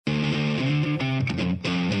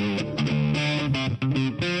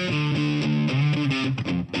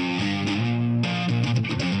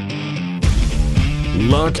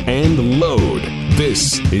lock, and load.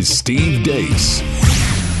 This is Steve Deace.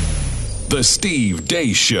 The Steve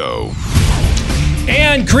Deace Show.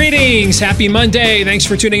 And greetings. Happy Monday. Thanks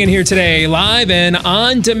for tuning in here today, live and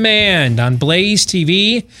on demand on Blaze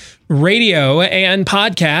TV, radio, and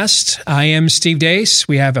podcast. I am Steve Deace.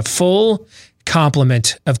 We have a full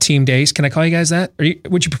complement of Team Deace. Can I call you guys that?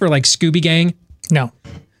 Would you prefer like Scooby Gang? No.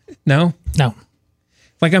 No? No.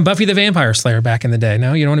 Like I'm Buffy the Vampire Slayer back in the day.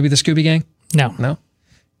 No? You don't want to be the Scooby Gang? No. No?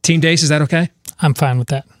 Team Deace, is that okay? I'm fine with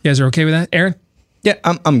that. You guys are okay with that? Aaron? Yeah,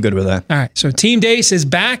 I'm good with that. All right. So Team Deace is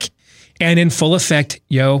back and in full effect,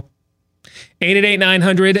 yo.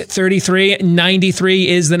 888-900-3393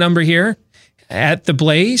 is the number here at the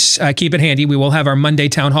Blaze. Keep it handy. We will have our Monday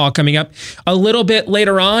Town Hall coming up a little bit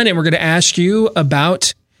later on, and we're going to ask you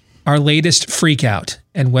about our latest freakout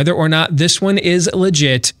and whether or not this one is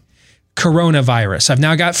legit coronavirus. I've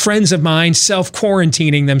now got friends of mine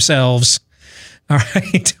self-quarantining themselves, all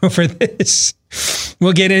right, over this.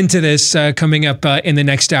 We'll get into this coming up in the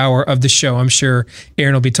next hour of the show. I'm sure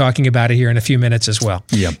Aaron will be talking about it here in a few minutes as well.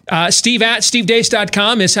 Yep. Steve at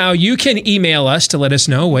stevedeace.com is how you can email us to let us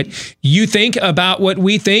know what you think about what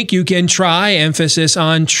we think. You can try, emphasis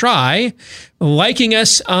on try, liking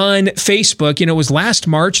us on Facebook. You know, it was last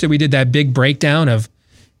March that we did that big breakdown of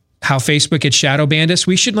how Facebook had shadow banned us.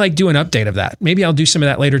 We should do an update of that. Maybe I'll do some of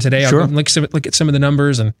that later today. Sure. I'll look at some of the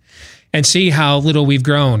numbers and see how little we've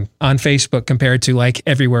grown on Facebook compared to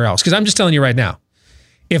everywhere else. Because I'm just telling you right now,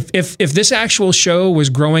 if this actual show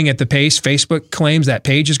was growing at the pace Facebook claims that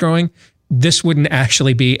page is growing, this wouldn't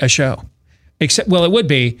actually be a show. Except, well, it would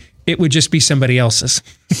be. It would just be somebody else's.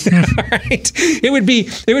 All right? It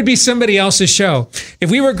would be somebody else's show.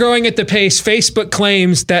 If we were growing at the pace Facebook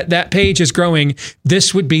claims that page is growing,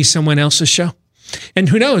 this would be someone else's show. And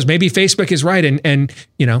who knows, maybe Facebook is right and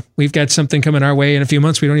we've got something coming our way in a few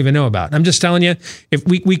months we don't even know about. I'm just telling you, if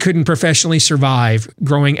we couldn't professionally survive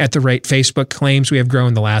growing at the rate Facebook claims we have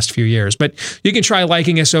grown the last few years. But you can try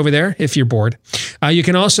liking us over there if you're bored. You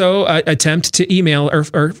can also attempt to email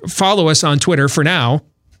or follow us on Twitter for now.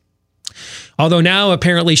 Although now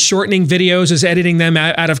apparently shortening videos is editing them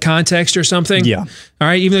out of context or something. Yeah. All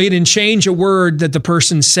right. Even though you didn't change a word that the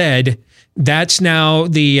person said, that's now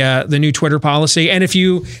the new Twitter policy. And if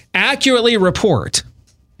you accurately report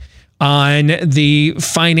on the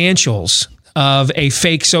financials of a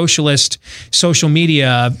fake socialist social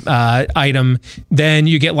media item, then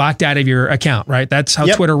you get locked out of your account, right? That's how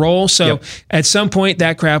Twitter rolls. So at some point,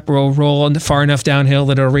 that crap will roll far enough downhill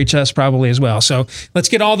that it'll reach us probably as well. So let's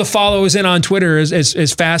get all the follows in on Twitter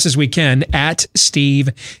as fast as we can at Steve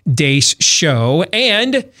Deace Show.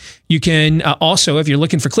 And you can also, if you're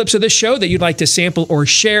looking for clips of this show that you'd like to sample or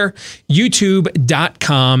share,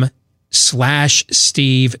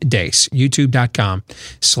 youtube.com/Steve Deace.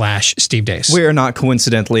 youtube.com/Steve Deace. We're not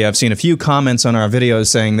coincidentally, I've seen a few comments on our videos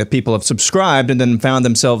saying that people have subscribed and then found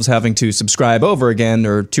themselves having to subscribe over again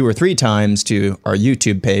or 2 or 3 times to our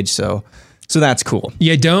YouTube page. So that's cool.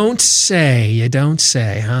 You don't say,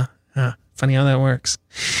 huh? Funny how that works.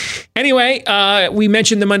 Anyway, we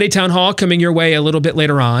mentioned the Monday Town Hall coming your way a little bit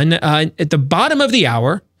later on. At the bottom of the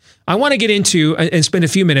hour, I want to get into and spend a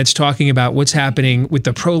few minutes talking about what's happening with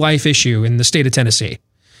the pro-life issue in the state of Tennessee.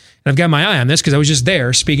 And I've got my eye on this because I was just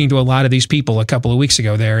there speaking to a lot of these people a couple of weeks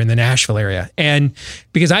ago there in the Nashville area. And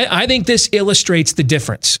because I think this illustrates the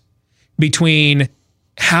difference between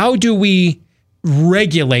how do we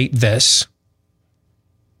regulate this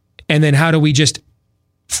and then how do we just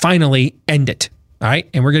finally end it. All right.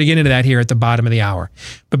 And we're going to get into that here at the bottom of the hour.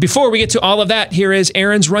 But before we get to all of that, here is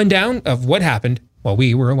Aaron's rundown of what happened while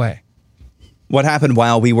we were away. What happened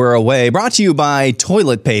while we were away, brought to you by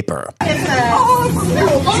toilet paper.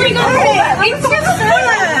 Oh my God. It's so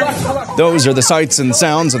Those are the sights and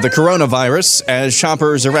sounds of the coronavirus as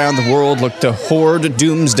shoppers around the world look to hoard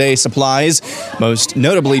doomsday supplies, most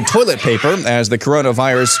notably toilet paper, as the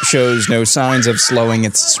coronavirus shows no signs of slowing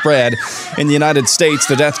its spread. In the United States,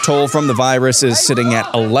 the death toll from the virus is sitting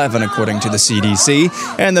at 11, according to the CDC,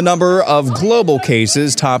 and the number of global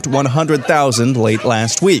cases topped 100,000 late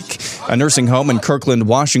last week. A nursing home in Kirkland,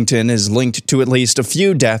 Washington is linked to at least a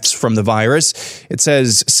few deaths from the virus. It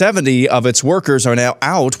says 70 of its workers are now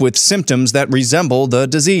out with symptoms that resemble the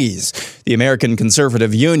disease. The American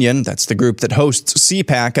Conservative Union, that's the group that hosts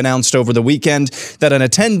CPAC, announced over the weekend that an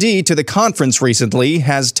attendee to the conference recently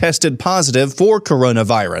has tested positive for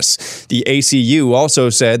coronavirus. The ACU also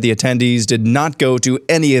said the attendees did not go to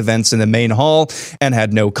any events in the main hall and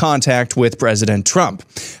had no contact with President Trump.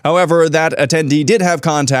 However, that attendee did have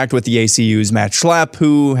contact with the ACU's Matt Schlapp,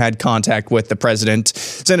 who had contact with the president.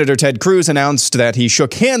 Senator Ted Cruz announced that he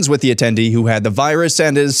shook hands with the attendee who had the virus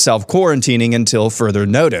and is self-quarantining. self-quarantining until further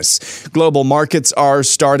notice. Global markets are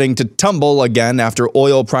starting to tumble again after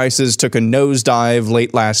oil prices took a nosedive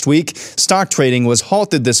late last week. Stock trading was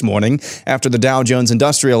halted this morning after the Dow Jones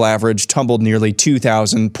Industrial Average tumbled nearly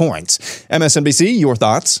 2,000 points. MSNBC, your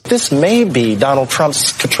thoughts? This may be Donald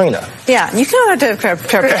Trump's Katrina. Yeah, you don't have to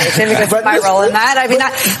characterize him because of my role in that. I mean,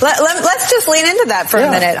 let's just lean into that for a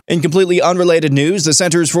minute. In completely unrelated news, the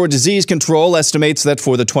Centers for Disease Control estimates that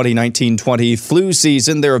for the 2019-20 flu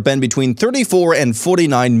season, there have been between 34 and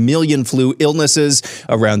 49 million flu illnesses,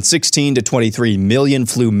 around 16 to 23 million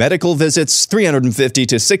flu medical visits, 350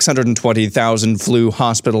 to 620,000 flu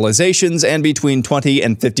hospitalizations, and between 20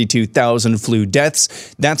 and 52,000 flu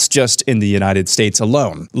deaths. That's just in the United States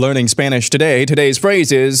alone. Learning Spanish today, today's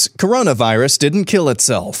phrase is, coronavirus didn't kill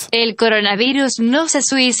itself. El coronavirus no se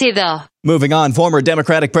suicidó. Moving on, former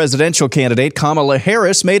Democratic presidential candidate Kamala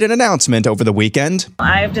Harris made an announcement over the weekend.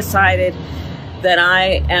 I have decided that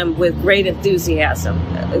I am, with great enthusiasm,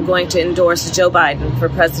 going to endorse Joe Biden for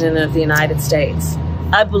President of the United States.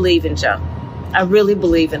 I believe in Joe. I really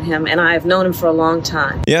believe in him, and I have known him for a long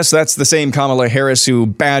time. Yes, that's the same Kamala Harris who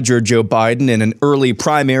badgered Joe Biden in an early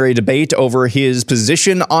primary debate over his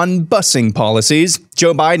position on busing policies.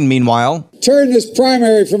 Joe Biden, meanwhile, turn this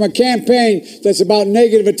primary from a campaign that's about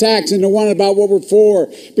negative attacks into one about what we're for,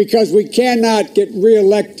 because we cannot get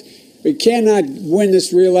reelected. We cannot win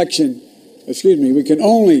this reelection. We can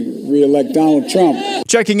only reelect Donald Trump.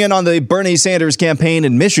 Checking in on the Bernie Sanders campaign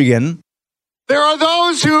in Michigan. There are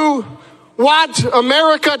those who want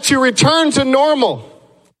America to return to normal.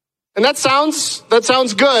 And that sounds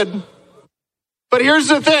good. But here's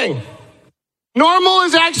the thing. Normal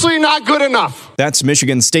is actually not good enough. That's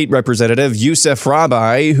Michigan State Representative Yousef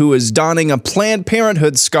Rabhi, who is donning a Planned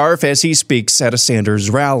Parenthood scarf as he speaks at a Sanders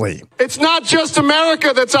rally. It's not just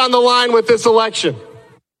America that's on the line with this election.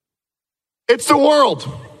 It's the world.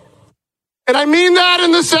 And I mean that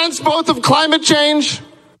in the sense both of climate change,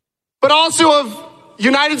 but also of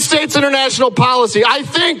United States international policy. I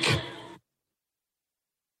think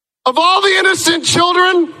of all the innocent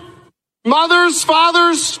children, mothers,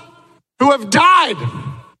 fathers who have died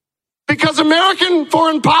because American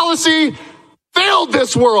foreign policy failed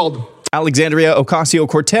this world. Alexandria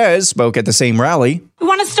Ocasio-Cortez spoke at the same rally. We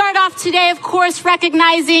want to start off today, of course,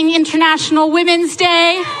 recognizing International Women's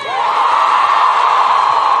Day.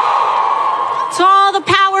 To all the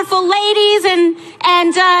powerful ladies and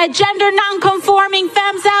gender non-conforming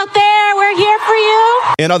femmes out there, we're here for you.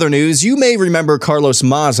 In other news, you may remember Carlos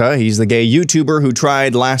Maza. He's the gay YouTuber who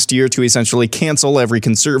tried last year to essentially cancel every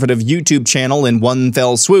conservative YouTube channel in one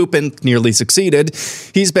fell swoop and nearly succeeded.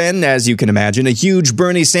 He's been, as you can imagine, a huge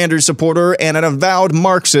Bernie Sanders supporter and an avowed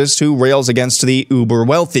Marxist who rails against the uber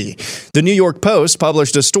wealthy. The New York Post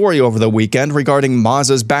published a story over the weekend regarding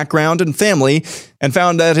Maza's background and family and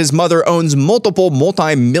found that his mother owns multiple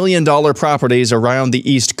multi-million-dollar properties around the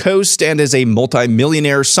East Coast and is a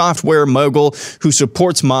multi-millionaire software mogul who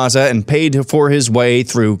supports Maza and paid for his way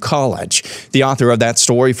through college. The author of that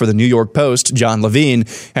story for the New York Post, John Levine,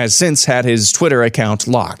 has since had his Twitter account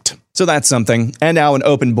locked. So that's something. And now an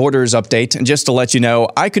open borders update. And just to let you know,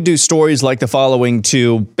 I could do stories like the following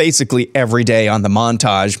to basically every day on the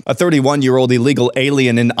montage. A 31-year-old illegal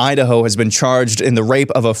alien in Idaho has been charged in the rape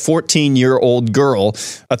of a 14-year-old girl.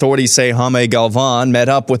 Authorities say Jaime Galvan met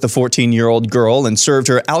up with the 14-year-old girl and served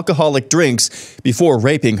her alcoholic drinks before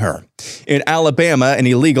raping her. In Alabama, an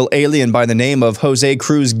illegal alien by the name of Jose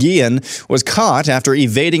Cruz Guillen was caught after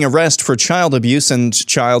evading arrest for child abuse and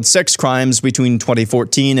child sex crimes between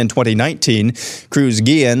 2014 and 2019. Cruz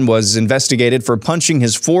Guillen was investigated for punching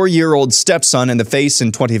his 4-year-old stepson in the face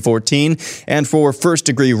in 2014 and for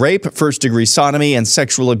first-degree rape, first-degree sodomy, and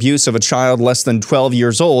sexual abuse of a child less than 12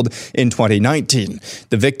 years old in 2019.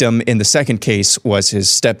 The victim in the second case was his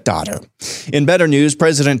stepdaughter. In better news,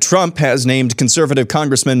 President Trump has named conservative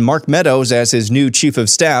Congressman Mark Meadows as his new chief of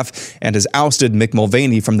staff and has ousted Mick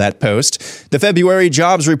Mulvaney from that post. The February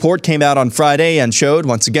jobs report came out on Friday and showed,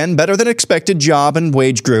 once again, better than expected job and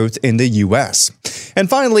wage growth in the U.S. And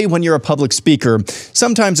finally, when you're a public speaker,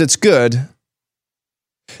 sometimes it's good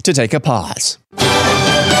to take a pause.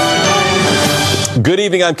 Good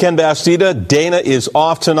evening, I'm Ken Bastida. Dana is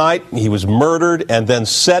off tonight. He was murdered and then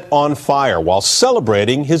set on fire while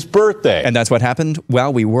celebrating his birthday. And that's what happened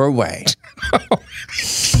while we were away.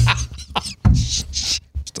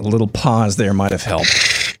 Just a little pause there might have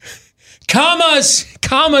helped.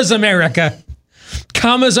 Commas, America.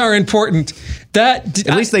 Commas are important. At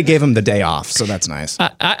least they gave him the day off, so that's nice.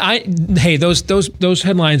 Hey, those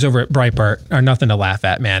headlines over at Breitbart are nothing to laugh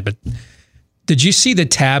at, man. But did you see the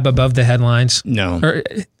tab above the headlines? No.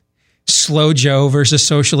 Slow Joe versus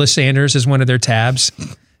Socialist Sanders is one of their tabs.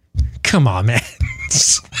 Come on, man.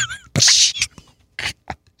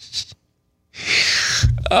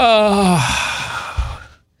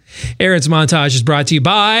 Aaron's montage is brought to you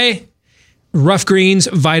by Rough Greens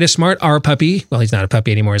VitaSmart, our puppy. Well, he's not a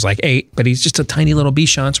puppy anymore. He's like 8, but he's just a tiny little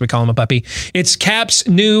Bichon, so we call him a puppy. It's Cap's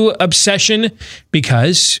new obsession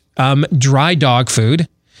because dry dog food,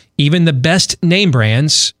 even the best name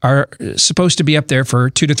brands, are supposed to be up there for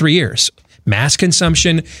 2 to 3 years. Mass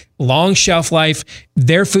consumption, long shelf life.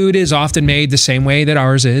 Their food is often made the same way that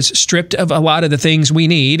ours is, stripped of a lot of the things we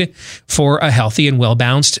need for a healthy and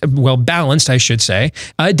well-balanced, I should say,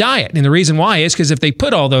 diet. And the reason why is because if they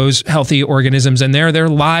put all those healthy organisms in there, they're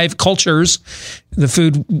live cultures. The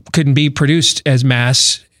food couldn't be produced as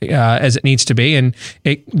mass as it needs to be, and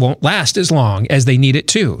it won't last as long as they need it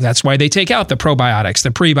to. That's why they take out the probiotics, the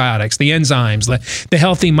prebiotics, the enzymes, the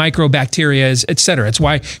healthy microbacteria, et cetera. It's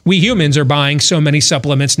why we humans are buying so many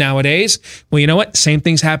supplements nowadays. Well, you know what? Same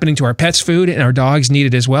thing's happening to our pets' food, and our dogs need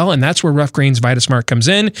it as well, and that's where Rough Greens VitaSmart comes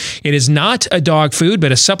in. It is not a dog food,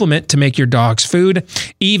 but a supplement to make your dog's food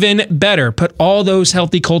even better. Put all those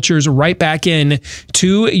healthy cultures right back in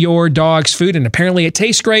to your dog's food, and apparently it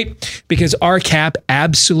tastes great because our Cap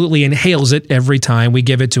absolutely inhales it every time we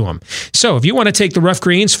give it to him. So if you want to take the Rough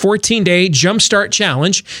Greens 14-day Jumpstart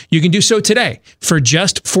Challenge, you can do so today for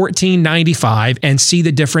just $14.95 and see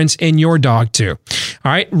the difference in your dog too.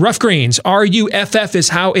 All right, Rough Greens, RUFF is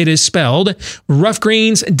how it is spelled.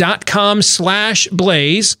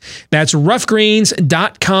 roughgreens.com/blaze. That's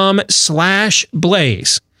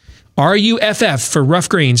roughgreens.com/blaze. RUFF for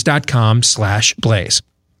roughgreens.com/blaze.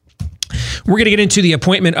 We're going to get into the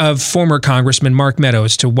appointment of former Congressman Mark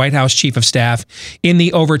Meadows to White House Chief of Staff in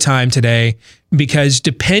the overtime today, because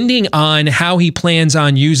depending on how he plans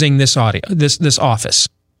on using this office,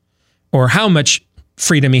 or how much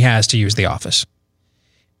freedom he has to use the office,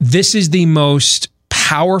 this is the most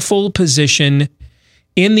powerful position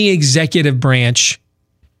in the executive branch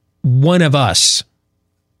one of us,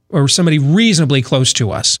 or somebody reasonably close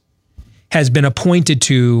to us, has been appointed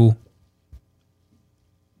to.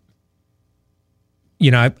 You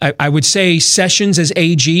know, I would say Sessions as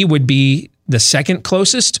AG would be the second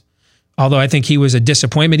closest, although I think he was a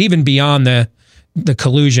disappointment, even beyond the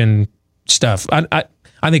collusion stuff. I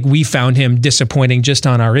think we found him disappointing just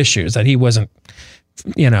on our issues, that he wasn't,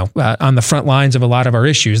 on the front lines of a lot of our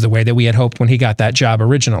issues the way that we had hoped when he got that job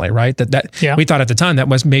originally, right? We thought at the time that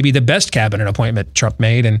was maybe the best cabinet appointment Trump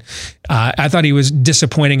made. And I thought he was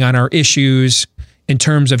disappointing on our issues in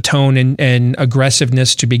terms of tone and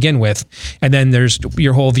aggressiveness to begin with. And then there's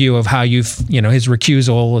your whole view of how his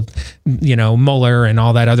recusal, Mueller and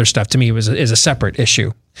all that other stuff to me is a separate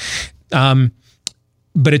issue. But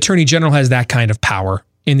Attorney General has that kind of power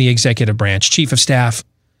in the executive branch. Chief of Staff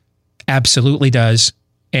absolutely does.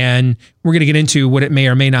 And we're going to get into what it may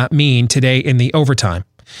or may not mean today in the overtime.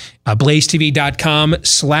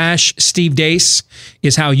 BlazeTV.com/Steve Deace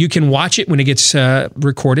is how you can watch it when it gets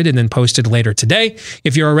recorded and then posted later today.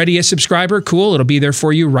 If you're already a subscriber, cool. It'll be there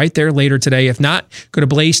for you right there later today. If not, go to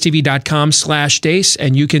BlazeTV.com/Deace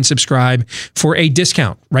and you can subscribe for a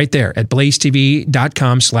discount right there at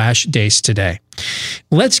BlazeTV.com/Deace today.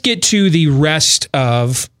 Let's get to the rest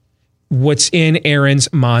of what's in Aaron's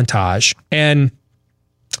montage. And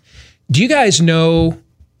do you guys know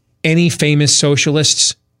any famous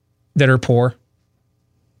socialists that are poor?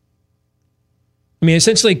 I mean,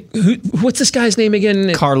 essentially, what's this guy's name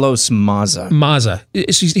again? Carlos Maza. Maza.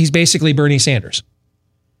 He's basically Bernie Sanders.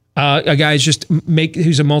 A guy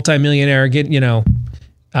who's a multimillionaire, eat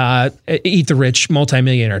the rich,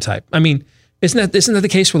 multimillionaire type. I mean, isn't that the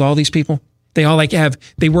case with all these people? They all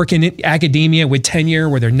they work in academia with tenure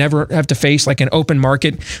where they never have to face like an open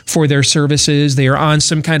market for their services. They are on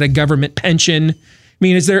some kind of government pension. I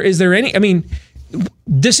mean, is there any,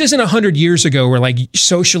 this isn't 100 years ago where like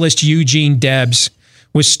socialist Eugene Debs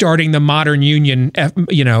was starting the modern union,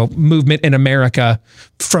 movement in America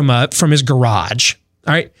from his garage.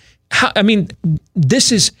 All right.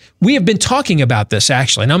 We have been talking about this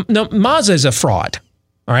actually. Now Maza is a fraud.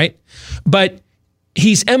 All right. But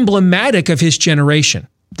he's emblematic of his generation.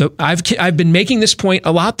 I've been making this point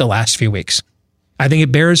a lot the last few weeks. I think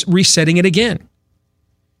it bears resetting it again.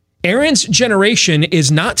 Aaron's generation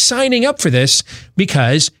is not signing up for this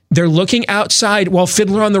because they're looking outside while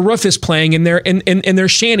Fiddler on the Roof is playing in their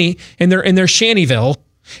shanty in their Shantyville,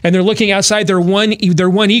 and they're looking outside their one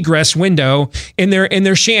egress window in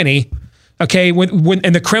their shanty. Okay,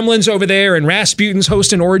 and the Kremlin's over there, and Rasputin's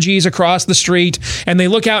hosting orgies across the street, and they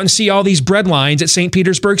look out and see all these bread lines at St.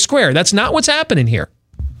 Petersburg Square. That's not what's happening here.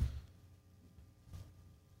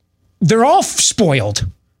 They're all spoiled.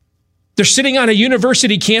 They're sitting on a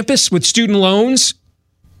university campus with student loans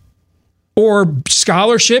or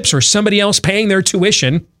scholarships or somebody else paying their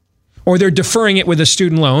tuition, or they're deferring it with a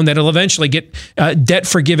student loan that'll eventually get debt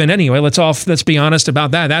forgiven anyway. Let's be honest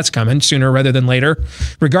about that. That's coming sooner rather than later.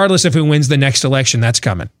 Regardless of who wins the next election, that's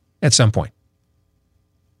coming at some point.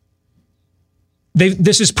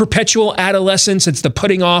 This is perpetual adolescence. It's the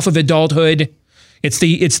putting off of adulthood. It's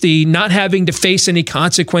the not having to face any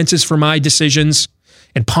consequences for my decisions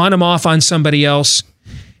and pawn them off on somebody else.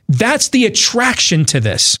 That's the attraction to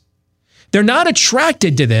this. They're not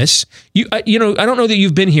attracted to this. I don't know that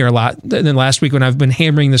you've been here a lot than last week when I've been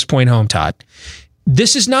hammering this point home, Todd.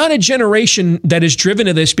 This is not a generation that is driven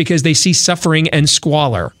to this because they see suffering and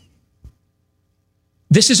squalor.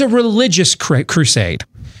 This is a religious crusade.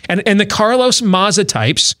 And the Carlos Maza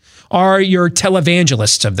types are your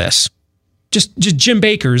televangelists of this. Just Jim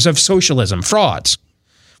Bakkers of socialism, frauds.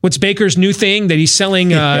 What's Baker's new thing that he's selling?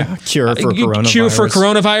 Cure for coronavirus. Cure for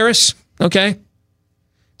coronavirus. Okay.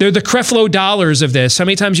 They're the Creflo dollars of this. How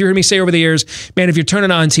many times you heard me say over the years, man, if you're turning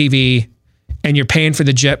on TV and you're paying for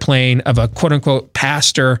the jet plane of a quote unquote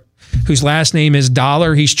pastor whose last name is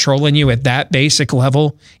Dollar, he's trolling you at that basic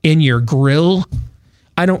level in your grill.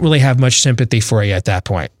 I don't really have much sympathy for you at that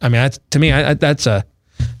point. I mean, to me, that's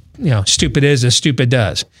stupid is as stupid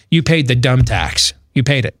does. You paid the dumb tax. You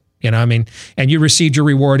paid it. And you received your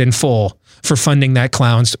reward in full for funding that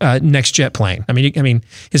clown's next jet plane. I mean,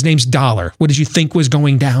 his name's Dollar. What did you think was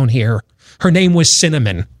going down here? Her name was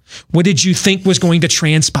Cinnamon. What did you think was going to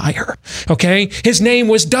transpire? Okay? His name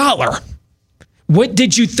was Dollar. What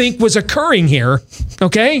did you think was occurring here?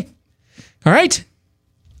 Okay? All right?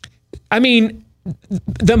 I mean,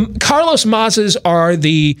 the Carlos Mazas are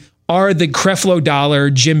the Creflo Dollar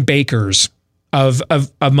Jim Bakkers of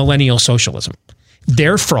millennial socialism.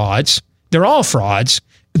 They're frauds. They're all frauds.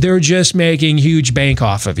 They're just making huge bank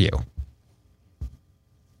off of you.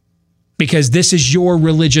 Because this is your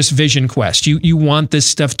religious vision quest. You want this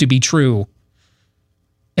stuff to be true.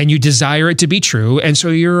 And you desire it to be true. And so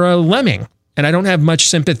you're a lemming. And I don't have much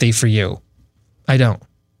sympathy for you. I don't.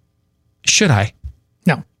 Should I?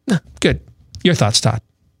 No. Good. Your thoughts, Todd.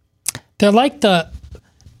 They're like a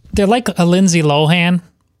Lindsay Lohan,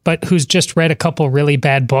 but who's just read a couple really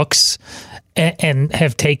bad books and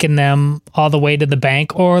have taken them all the way to the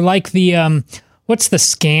bank, or like the what's the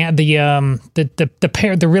scam,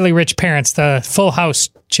 the really rich parents, the Full House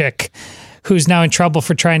chick who's now in trouble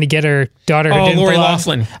for trying to get her daughter. Lori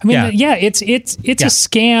Loughlin. I mean, it's a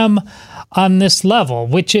scam on this level,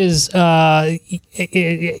 which is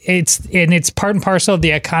it's part and parcel of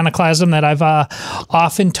the iconoclasm that I've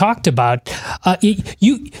often talked about.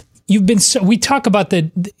 We talk about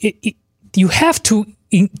you have to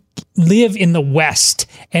live in the West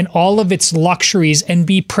and all of its luxuries and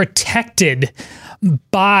be protected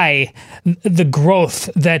by the growth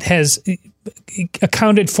that has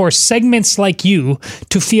accounted for segments like you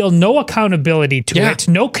to feel no accountability to it,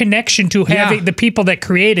 no connection to having the people that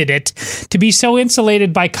created it, to be so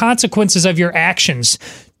insulated by consequences of your actions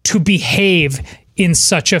to behave in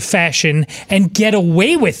such a fashion and get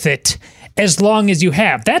away with it as long as you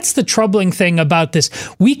have. That's the troubling thing about this.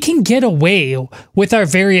 We can get away with our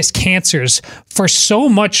various cancers for so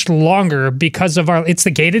much longer because of it's the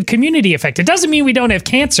gated community effect. It doesn't mean we don't have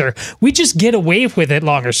cancer. We just get away with it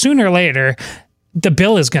longer. Sooner or later, the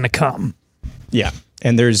bill is going to come. Yeah.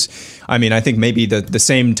 And I think maybe the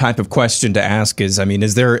same type of question to ask is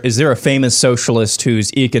there a famous socialist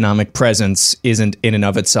whose economic presence isn't in and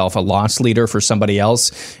of itself a loss leader for somebody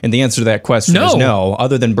else? And the answer to that question is no.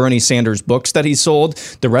 Other than Bernie Sanders' books that he sold,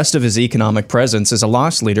 the rest of his economic presence is a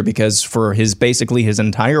loss leader because for his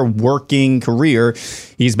entire working career,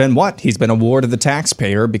 he's been what? He's been a ward of the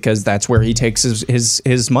taxpayer because that's where he takes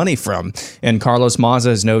his money from. And Carlos Maza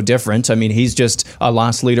is no different. I mean, he's just a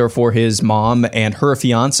loss leader for his mom and her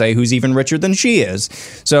fiance, who's even richer than she is.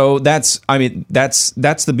 So that's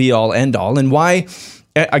the be all end all. And why,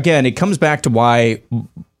 again, it comes back to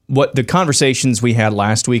what the conversations we had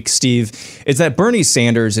last week, Steve, is that Bernie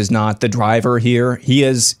Sanders is not the driver here. He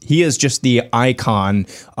is just the icon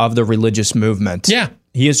of the religious movement. Yeah.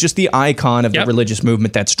 He is just the icon of the religious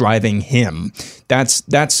movement that's driving him. That's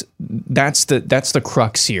the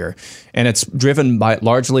crux here, and it's driven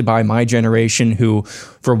largely by my generation, who,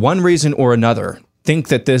 for one reason or another, think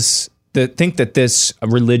that this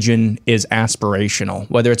religion is aspirational.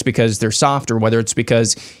 Whether it's because they're soft, or whether it's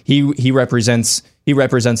because he represents He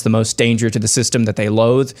represents the most danger to the system that they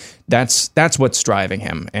loathe. That's what's driving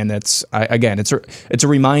him. And it's a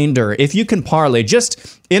reminder. If you can parlay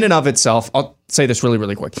just in and of itself, I'll say this really,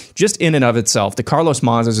 really quick. Just in and of itself, the Carlos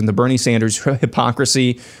Mazas and the Bernie Sanders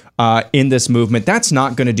hypocrisy in this movement, that's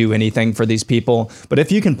not going to do anything for these people. But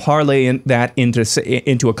if you can parlay that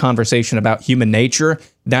into a conversation about human nature,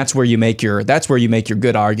 that's where you make your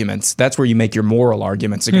good arguments. That's where you make your moral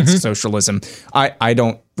arguments against socialism.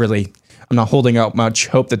 I'm not holding out much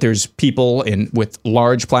hope that there's people with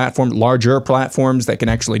larger platforms that can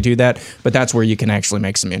actually do that. But that's where you can actually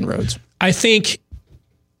make some inroads. I think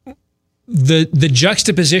the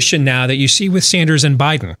juxtaposition now that you see with Sanders and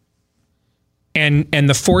Biden, and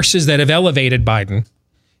the forces that have elevated Biden,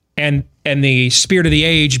 and the spirit of the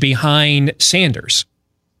age behind Sanders,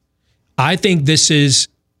 I think this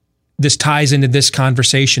ties into this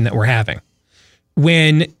conversation that we're having.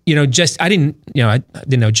 When, I didn't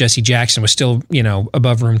know Jesse Jackson was still,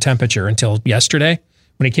 above room temperature until yesterday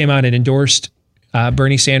when he came out and endorsed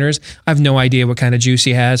Bernie Sanders. I have no idea what kind of juice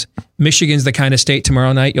he has. Michigan's the kind of state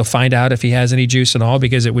tomorrow night you'll find out if he has any juice at all,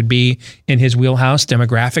 because it would be in his wheelhouse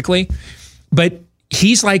demographically. But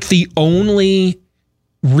he's like the only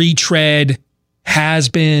retread, has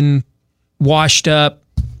been, washed up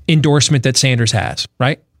endorsement that Sanders has,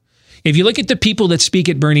 right? If you look at the people that speak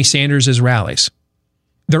at Bernie Sanders' rallies,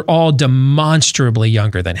 they're all demonstrably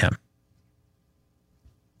younger than him.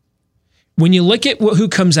 When you look at who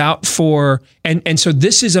comes out for, and so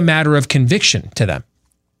this is a matter of conviction to them.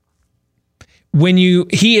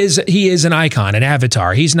 He is an icon, an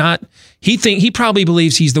avatar. He probably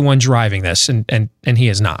believes he's the one driving this, and he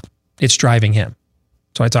is not. It's driving him.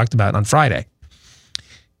 So I talked about on Friday.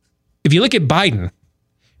 If you look at Biden,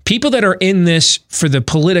 people that are in this for the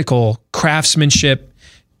political craftsmanship,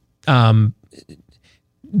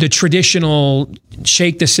 the traditional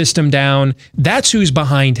shake the system down, that's who's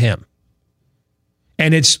behind him.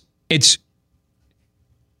 And it's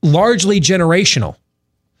largely generational.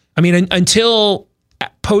 I mean, until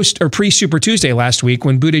post or pre-Super Tuesday last week,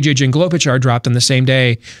 when Buttigieg and Klobuchar dropped on the same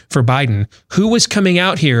day for Biden, who was coming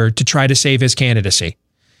out here to try to save his candidacy?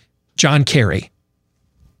 John Kerry,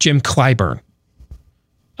 Jim Clyburn.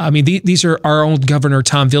 I mean, these are our old Governor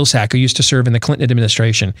Tom Vilsack, who used to serve in the Clinton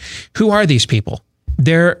administration. Who are these people?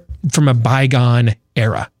 They're from a bygone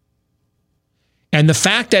era. And the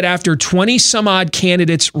fact that after 20 some odd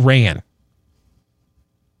candidates ran,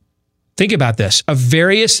 think about this, of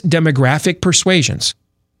various demographic persuasions,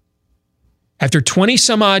 after 20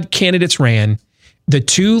 some odd candidates ran, the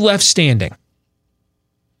two left standing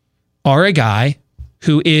are a guy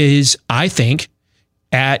who is, I think,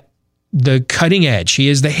 at the cutting edge. He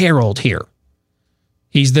is the herald here.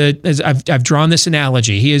 He's I've drawn this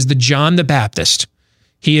analogy. He is the John the Baptist.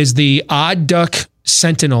 He is the odd duck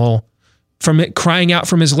sentinel crying out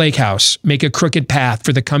from his lake house, make a crooked path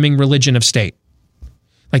for the coming religion of state.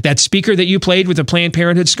 Like that speaker that you played with the Planned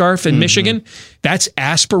Parenthood scarf in Michigan, that's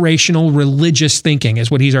aspirational religious thinking is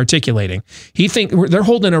what he's articulating. They're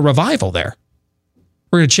holding a revival there.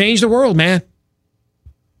 We're going to change the world, man.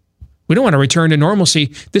 We don't want to return to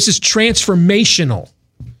normalcy. This is transformational.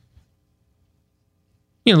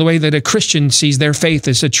 The way that a Christian sees their faith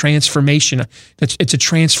is a transformation. It's a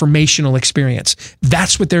transformational experience.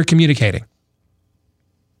 That's what they're communicating.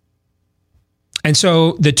 And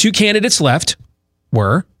so the two candidates left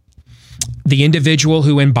were the individual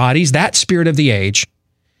who embodies that spirit of the age,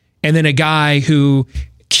 and then a guy who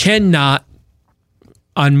cannot,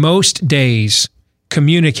 on most days,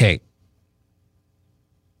 communicate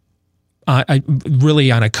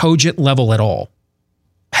really on a cogent level at all,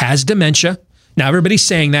 has dementia. Now, everybody's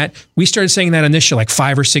saying that. We started saying that on this show like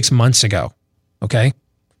 5 or 6 months ago, okay?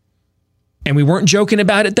 And we weren't joking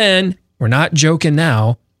about it then. We're not joking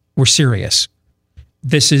now. We're serious.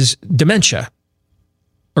 This is dementia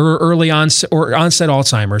or early onset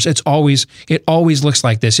Alzheimer's. It always looks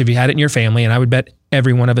like this. If you had it in your family, and I would bet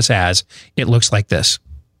every one of us has, it looks like this.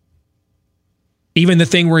 Even the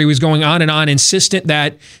thing where he was going on and on, insistent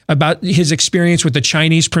that about his experience with the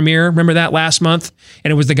Chinese premier. Remember that last month?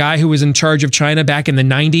 And it was the guy who was in charge of China back in the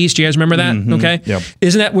 90s. Do you guys remember that? Mm-hmm. Okay. Yep.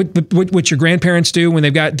 Isn't that what your grandparents do when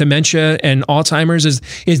they've got dementia and Alzheimer's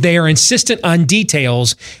is they are insistent on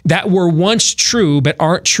details that were once true but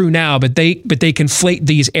aren't true now, but they conflate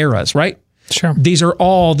these eras, right? Sure. These are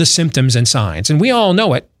all the symptoms and signs. And we all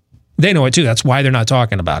know it. They know it too. That's why they're not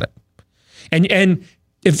talking about it. And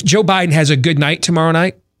if Joe Biden has a good night tomorrow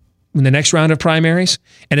night in the next round of primaries,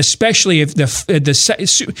 and especially if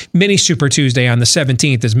the mini Super Tuesday on the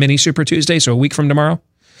 17th is mini Super Tuesday, so a week from tomorrow,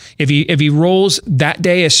 if he rolls that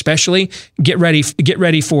day especially, get ready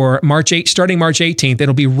for starting March 18th,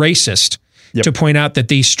 it'll be racist to point out that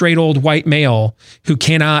the straight old white male who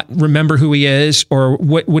cannot remember who he is or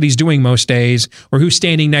what he's doing most days or who's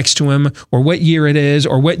standing next to him or what year it is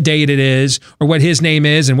or what date it is or what his name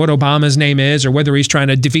is and what Obama's name is or whether he's trying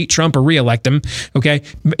to defeat Trump or reelect him. Okay.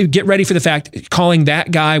 Get ready for the fact, calling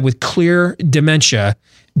that guy with clear dementia,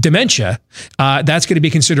 that's going to be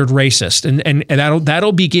considered racist. And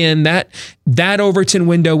that'll begin, that Overton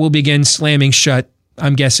window will begin slamming shut.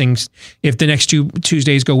 I'm guessing if the next 2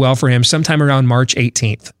 Tuesdays go well for him, sometime around March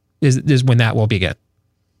 18th is when that will begin.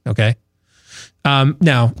 Okay.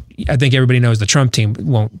 Now I think everybody knows the Trump team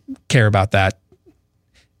won't care about that.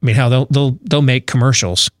 I mean, hell, they'll make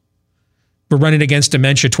commercials. We're running against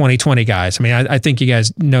Dementia 2020 guys. I mean, I think you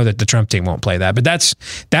guys know that the Trump team won't play that, but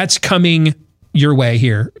that's coming your way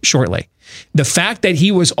here shortly. The fact that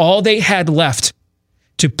he was all they had left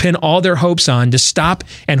to pin all their hopes on to stop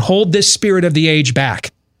and hold this spirit of the age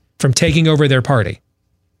back from taking over their party.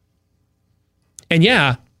 And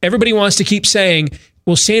yeah, everybody wants to keep saying,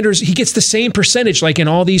 well, Sanders, he gets the same percentage like in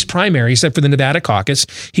all these primaries, except for the Nevada caucus.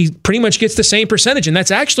 He pretty much gets the same percentage, and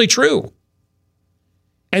that's actually true.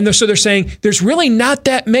 And so they're saying there's really not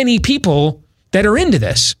that many people that are into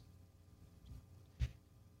this.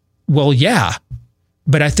 Well, yeah,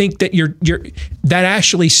 but I think that that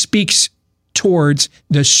actually speaks towards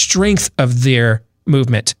the strength of their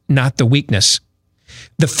movement, not the weakness.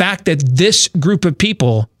 The fact that this group of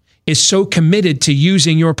people is so committed to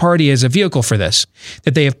using your party as a vehicle for this,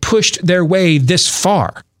 that they have pushed their way this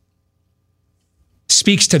far,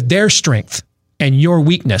 speaks to their strength and your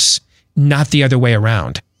weakness, not the other way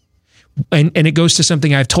around. And it goes to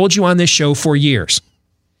something I've told you on this show for years.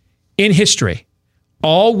 In history,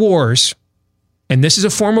 all wars, and this is a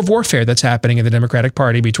form of warfare that's happening in the Democratic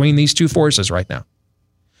Party between these two forces right now.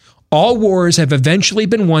 All wars have eventually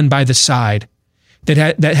been won by the side that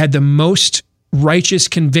had the most righteous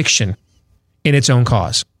conviction in its own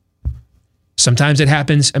cause. Sometimes it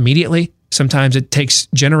happens immediately. Sometimes it takes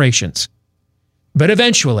generations. But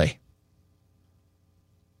eventually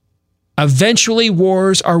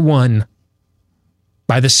wars are won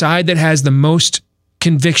by the side that has the most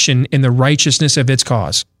conviction in the righteousness of its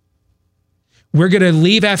cause. We're going to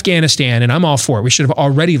leave Afghanistan, and I'm all for it. We should have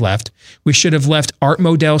already left. We should have left Art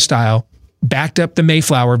Modell style, backed up the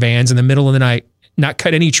Mayflower vans in the middle of the night, not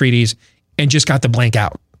cut any treaties, and just got the blank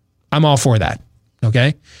out. I'm all for that.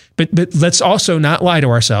 Okay? But let's also not lie to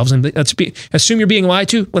ourselves, and assume you're being lied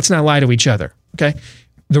to. Let's not lie to each other. Okay?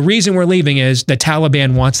 The reason we're leaving is the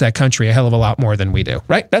Taliban wants that country a hell of a lot more than we do,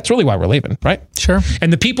 right? That's really why we're leaving, right? Sure.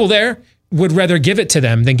 And the people there would rather give it to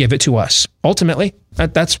them than give it to us. Ultimately,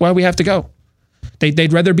 that's why we have to go.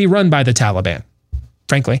 They'd rather be run by the Taliban,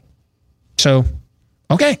 frankly. So,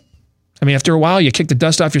 okay. I mean, after a while, you kick the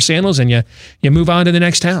dust off your sandals and you move on to the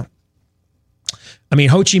next town. I mean,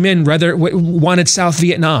 Ho Chi Minh wanted South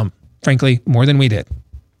Vietnam, frankly, more than we did.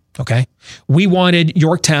 Okay. We wanted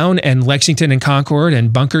Yorktown and Lexington and Concord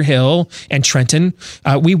and Bunker Hill and Trenton.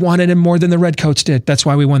 We wanted him more than the Redcoats did. That's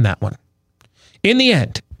why we won that one. In the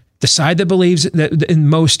end, the side that believes that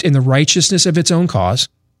most in the righteousness of its own cause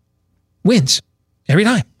wins every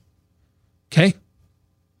time. Okay.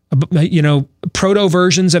 Proto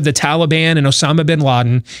versions of the Taliban and Osama bin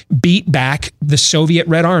Laden beat back the Soviet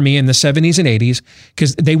Red Army in the 70s and 80s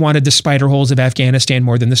because they wanted the spider holes of Afghanistan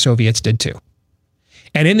more than the Soviets did too.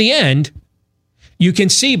 And in the end, you can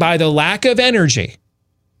see by the lack of energy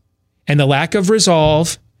and the lack of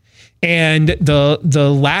resolve and the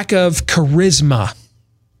lack of charisma,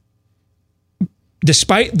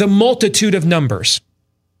 despite the multitude of numbers.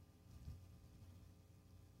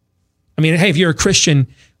 I mean, hey, if you're a Christian,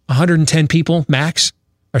 110 people max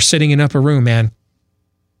are sitting in an upper room, man,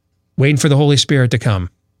 waiting for the Holy Spirit to come.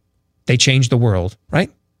 They change the world,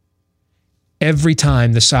 right? Every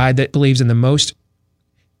time the side that believes in the most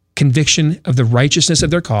conviction of the righteousness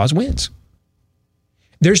of their cause wins.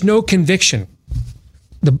 There's no conviction.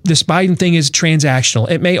 This Biden thing is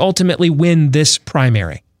transactional. It may ultimately win this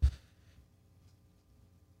primary.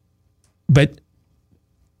 But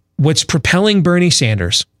what's propelling Bernie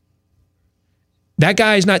Sanders, that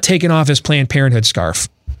guy is not taking off his Planned Parenthood scarf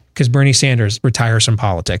because Bernie Sanders retires from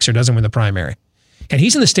politics or doesn't win the primary. And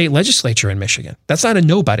he's in the state legislature in Michigan. That's not a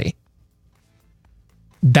nobody.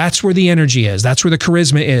 That's where the energy is. That's where the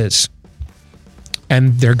charisma is.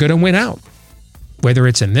 And they're going to win out. Whether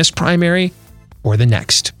it's in this primary or the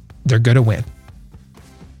next, they're going to win.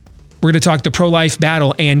 We're going to talk the pro-life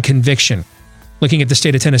battle and conviction, looking at the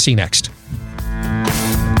state of Tennessee next.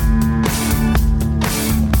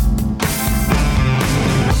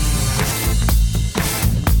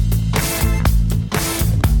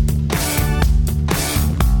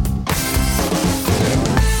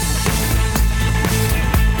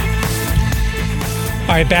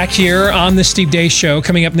 All right, back here on the Steve Deace Show.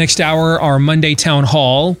 Coming up next hour, our Monday Town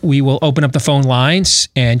Hall. We will open up the phone lines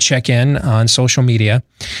and check in on social media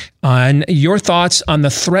on your thoughts on the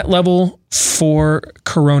threat level for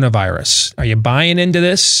coronavirus. Are you buying into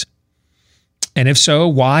this? And if so,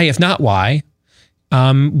 why? If not, why?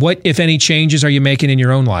 What, if any, changes are you making in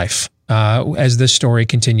your own life as this story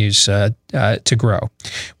continues to grow?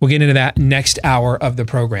 We'll get into that next hour of the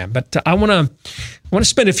program. But I want to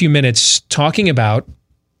spend a few minutes talking about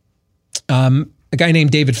a guy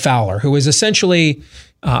named David Fowler, who is essentially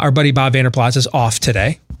our buddy Bob Vander Plaats is off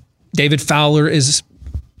today. David Fowler is,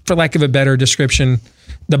 for lack of a better description,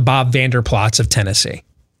 the Bob Vander Plaats of Tennessee.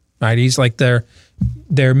 Right? He's like their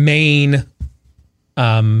main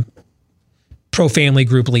pro-family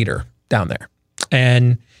group leader down there.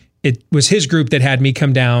 And it was his group that had me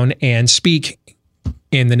come down and speak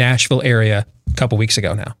in the Nashville area a couple weeks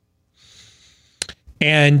ago now.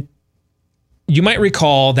 And you might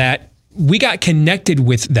recall that we got connected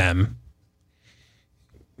with them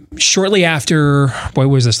shortly after, what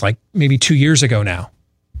was this, like maybe 2 years ago now.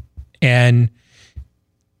 And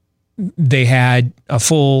they had a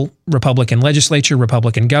full Republican legislature,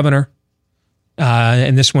 Republican governor.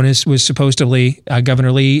 And this one was supposedly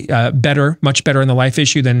Governor Lee much better in the life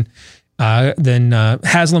issue than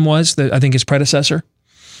Haslam was, I think his predecessor.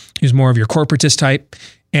 He was more of your corporatist type.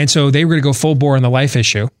 And so they were going to go full bore on the life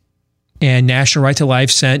issue. And National Right to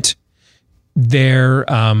Life sent their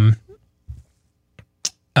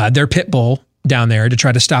pit bull down there to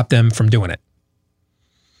try to stop them from doing it.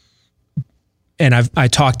 And I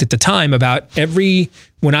talked at the time about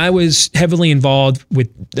when I was heavily involved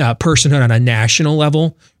with personhood on a national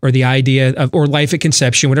level, or the idea of, or life at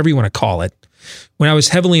conception, whatever you want to call it. When I was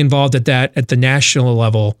heavily involved at the national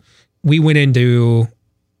level, we went into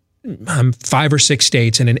 5 or 6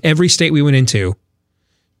 states, and in every state we went into,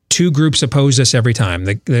 2 groups opposed us every time.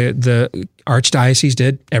 The Archdiocese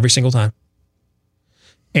did every single time.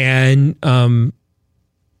 And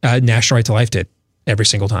National Right to Life did every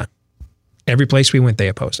single time. Every place we went, they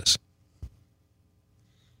opposed us.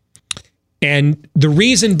 And the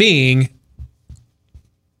reason being,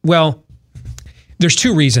 well, there's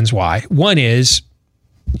 2 reasons why. One is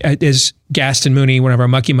Gaston Mooney, one of our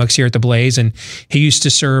mucky mucks here at the Blaze, and he used to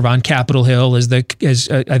serve on Capitol Hill as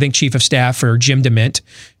I think chief of staff for Jim DeMint,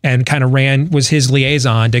 and kind of was his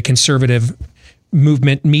liaison to conservative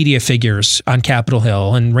movement media figures on Capitol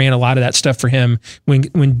Hill, and ran a lot of that stuff for him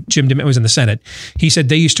when Jim DeMint was in the Senate. He said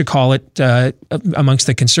they used to call it, amongst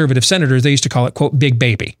the conservative senators, they used to call it, quote, big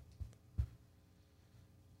baby.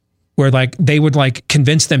 Where like they would like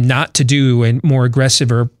convince them not to do a more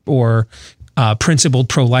aggressive or principled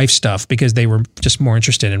pro-life stuff because they were just more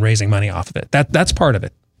interested in raising money off of it. That's part of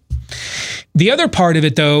it. The other part of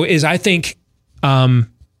it, though, is I think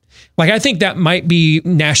that might be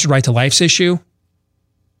National Right to Life's issue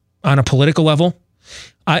on a political level.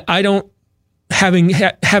 I don't, having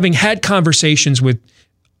had conversations with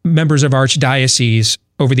members of Archdiocese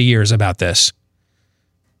over the years about this,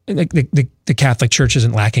 the Catholic Church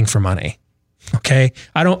isn't lacking for money. Okay.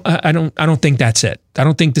 I don't think that's it. I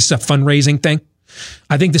don't think this is a fundraising thing.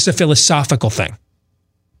 I think this is a philosophical thing.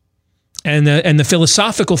 And the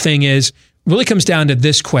philosophical thing really comes down to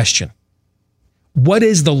this question. What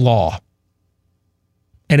is the law?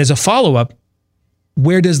 And as a follow-up,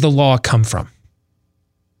 where does the law come from?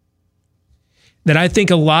 That I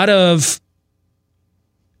think a lot of,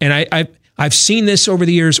 and I've seen this over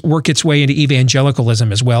the years work its way into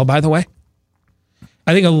evangelicalism as well, by the way.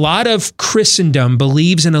 I think a lot of Christendom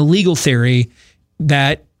believes in a legal theory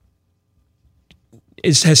that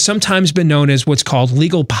has sometimes been known as what's called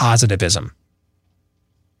legal positivism.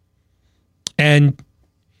 And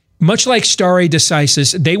much like stare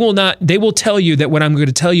decisis, they will tell you that what I'm going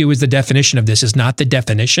to tell you is the definition of this is not the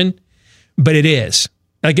definition, but it is.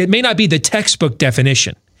 Like, it may not be the textbook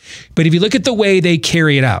definition, but if you look at the way they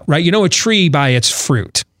carry it out, right? You know a tree by its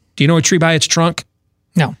fruit. Do you know a tree by its trunk?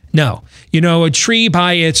 No. You know a tree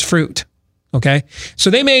by its fruit. Okay? So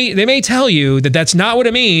they may tell you that that's not what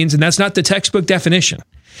it means and that's not the textbook definition.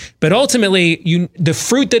 But ultimately, the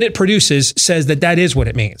fruit that it produces says that is what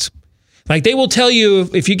it means. Like, they will tell you,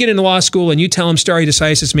 if you get into law school and you tell them stare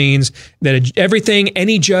decisis means that everything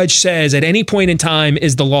any judge says at any point in time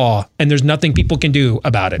is the law, and there's nothing people can do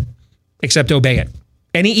about it except obey it.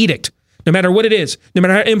 Any edict, no matter what it is, no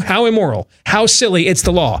matter how immoral, how silly, it's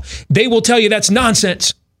the law. They will tell you that's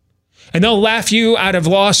nonsense. And they'll laugh you out of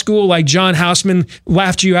law school like John Houseman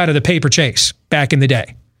laughed you out of the paper chase back in the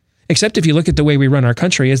day. Except if you look at the way we run our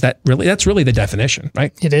country, that's really the definition,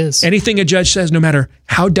 right? It is. Anything a judge says, no matter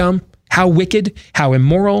how dumb, how wicked, how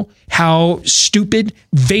immoral, how stupid,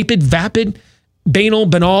 vapid,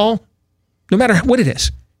 banal, no matter what it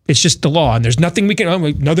is. It's just the law, and there's nothing we can,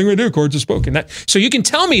 nothing we do, courts have spoken. So you can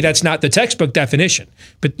tell me that's not the textbook definition,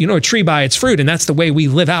 but a tree by its fruit, and that's the way we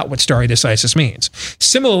live out what stare decisis means.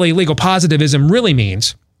 Similarly, legal positivism really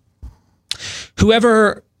means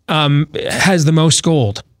whoever has the most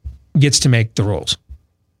gold gets to make the rules.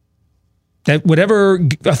 That whatever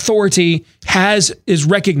authority is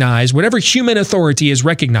recognized, whatever human authority is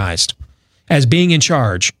recognized as being in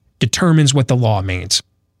charge, determines what the law means.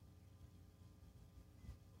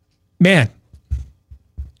 Man,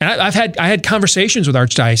 and I had conversations with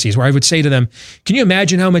archdioceses where I would say to them, can you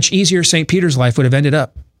imagine how much easier St. Peter's life would have ended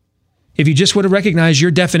up if you just would have recognized your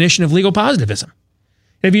definition of legal positivism?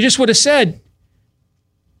 If you just would have said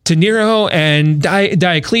to Nero and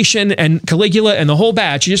Diocletian and Caligula and the whole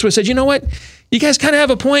batch, you just would have said, you know what? You guys kind of have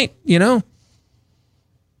a point, All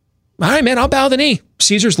right, man, I'll bow the knee.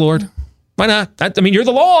 Caesar's Lord. Why not? You're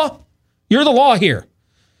the law. You're the law here.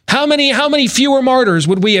 How many fewer martyrs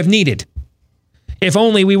would we have needed if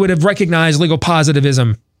only we would have recognized legal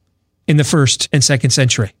positivism in the 1st and 2nd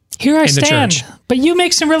century? Here I stand. But you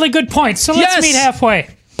make some really good points, so let's meet halfway.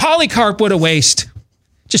 Polycarp, what a waste.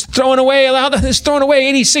 Just throwing away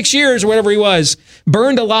 86 years or whatever he was.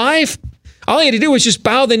 Burned alive. All he had to do was just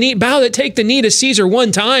take the knee to Caesar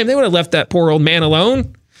one time. They would have left that poor old man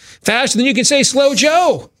alone. Faster than you can say slow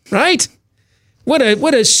Joe, right? What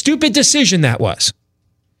a stupid decision that was.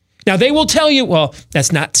 Now, they will tell you, well,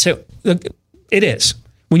 that's not so. It is.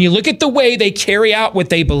 When you look at the way they carry out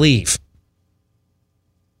what they believe.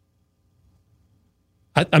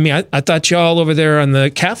 I thought y'all over there on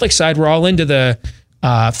the Catholic side were all into the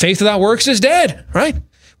faith without works is dead, right?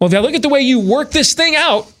 Well, if I look at the way you work this thing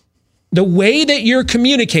out, the way that you're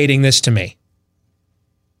communicating this to me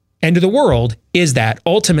and to the world is that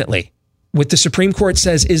ultimately what the Supreme Court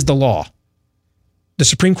says is the law. The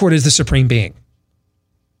Supreme Court is the supreme being.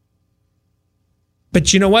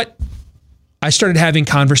 But you know what? I started having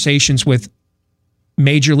conversations with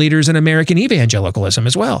major leaders in American evangelicalism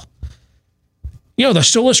as well. The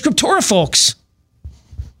sola scriptura folks.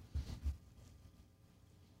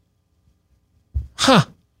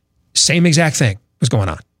 Same exact thing was going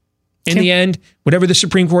on. In the end, whatever the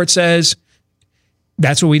Supreme Court says,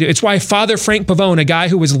 that's what we do. It's why Father Frank Pavone, a guy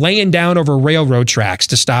who was laying down over railroad tracks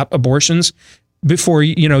to stop abortions before,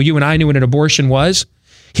 you and I knew what an abortion was,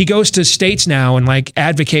 he goes to states now and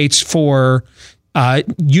advocates for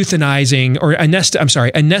euthanizing or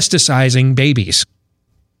anesthetizing babies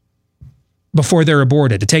before they're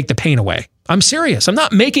aborted to take the pain away. I'm serious. I'm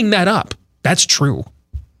not making that up. That's true.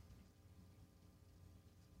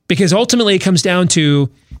 Because ultimately it comes down to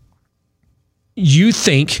you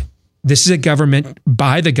think this is a government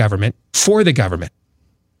by the government for the government,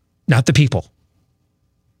 not the people.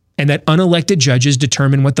 And that unelected judges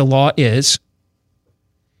determine what the law is.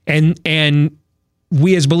 And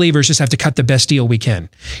we as believers just have to cut the best deal we can.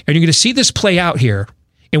 And you're going to see this play out here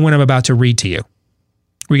in what I'm about to read to you.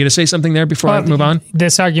 Were you going to say something there before I move on?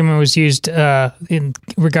 This argument was used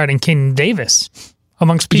regarding King Davis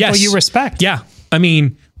amongst people you respect. Yeah. A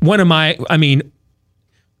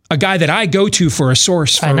guy that I go to for a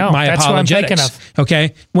source for my apologetics. What I'm thinking of.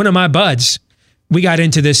 Okay. One of my buds, we got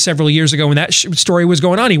into this several years ago when that story was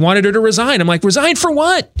going on. He wanted her to resign. I'm like, resign for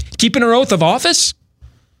what? Keeping her oath of office?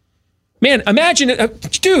 Man, imagine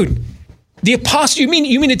it. Dude, the apostle, you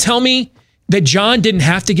mean to tell me that John didn't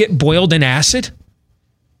have to get boiled in acid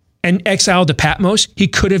and exiled to Patmos? He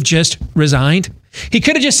could have just resigned. He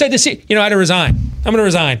could have just said to see, I had to resign. I'm going to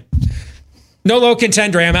resign. No low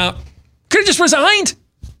contender, I'm out. Could have just resigned.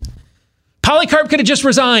 Polycarp could have just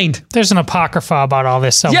resigned. There's an apocrypha about all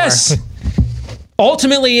this somewhere. Yes.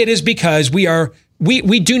 Ultimately, it is because we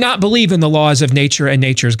do not believe in the laws of nature and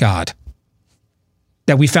nature's God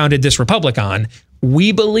that we founded this republic on.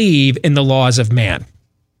 We believe in the laws of man.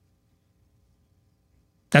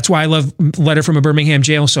 That's why I love Letter from a Birmingham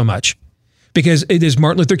Jail so much, because it is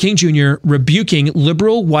Martin Luther King Jr. rebuking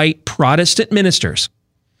liberal white Protestant ministers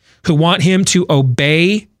who want him to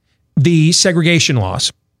obey the segregation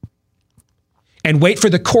laws and wait for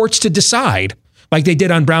the courts to decide, like they did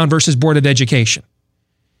on Brown versus Board of Education.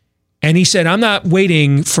 And he said, I'm not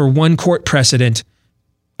waiting for one court precedent.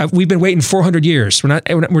 We've been waiting 400 years.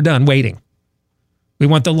 We're done waiting. We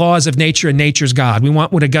want the laws of nature and nature's God. We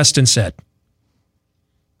want what Augustine said.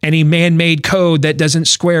 Any man-made code that doesn't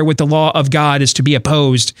square with the law of God is to be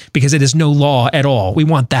opposed because it is no law at all. We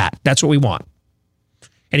want that. That's what we want.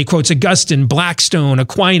 And he quotes Augustine, Blackstone,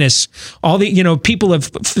 Aquinas, all the, people of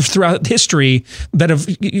throughout history that have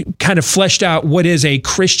kind of fleshed out what is a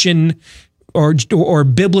Christian or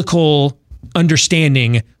biblical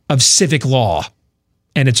understanding of civic law.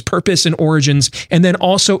 and its purpose and origins, and then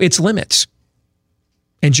also its limits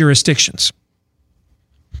and jurisdictions.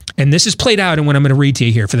 And this is played out in what I'm going to read to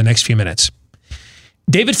you here for the next few minutes.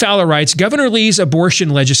 David Fowler writes, Governor Lee's abortion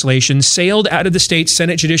legislation sailed out of the state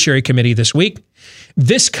Senate Judiciary Committee this week.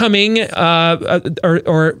 This coming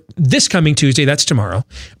Tuesday, that's tomorrow,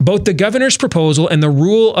 both the governor's proposal and the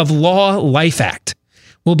Rule of Law Life Act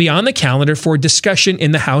will be on the calendar for discussion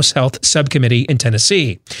in the House Health Subcommittee in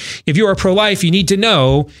Tennessee. If you are pro-life, you need to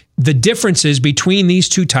know the differences between these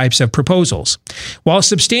two types of proposals. While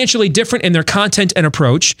substantially different in their content and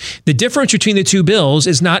approach, the difference between the two bills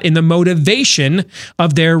is not in the motivation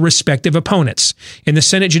of their respective opponents. In the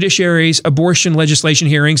Senate Judiciary's abortion legislation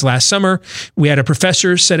hearings last summer, we had a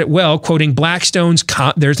professor said it well, quoting Blackstone's,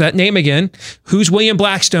 there's that name again. Who's William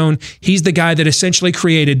Blackstone? He's the guy that essentially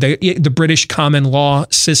created the British common law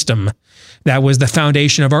system. That was the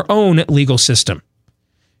foundation of our own legal system.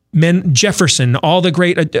 Jefferson, all the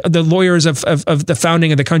great, the lawyers of the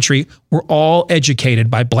founding of the country were all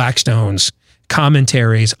educated by Blackstone's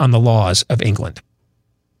commentaries on the laws of England.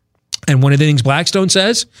 And one of the things Blackstone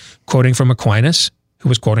says, quoting from Aquinas, who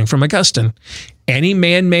was quoting from Augustine, any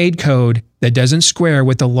man-made code that doesn't square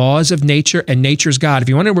with the laws of nature and nature's God. If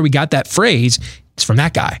you wonder where we got that phrase, it's from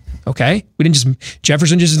that guy, okay?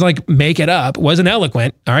 Jefferson just like make it up. It wasn't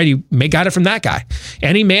eloquent, all right? He got it from that guy.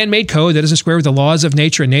 Any man-made code that doesn't square with the laws of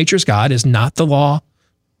nature and nature's God is not the law.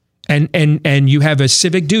 And you have a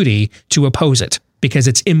civic duty to oppose it because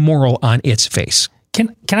it's immoral on its face.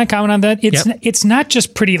 Can I comment on that? It's not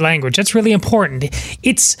just pretty language. That's really important.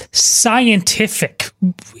 It's scientific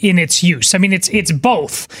in its use. I mean, it's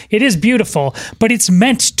both. It is beautiful, but it's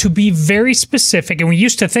meant to be very specific. And we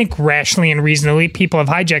used to think rationally and reasonably. People have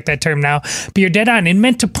hijacked that term now, but you're dead on. It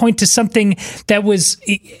meant to point to something that was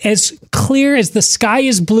as clear as the sky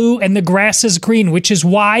is blue and the grass is green, which is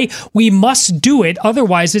why we must do it.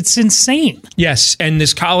 Otherwise, it's insane. Yes, and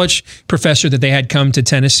this college professor that they had come to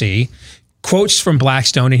Tennessee quotes from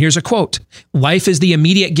Blackstone, and here's a quote. Life is the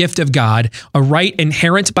immediate gift of God, a right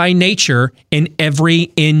inherent by nature in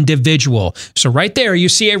every individual. So right there, you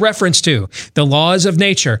see a reference to the laws of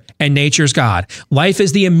nature and nature's God. Life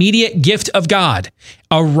is the immediate gift of God,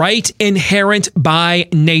 a right inherent by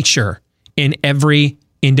nature in every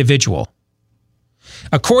individual.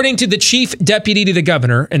 According to the chief deputy to the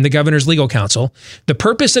governor and the governor's legal counsel, the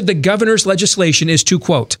purpose of the governor's legislation is to,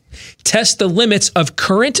 quote, test the limits of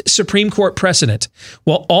current Supreme Court precedent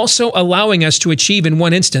while also allowing us to achieve in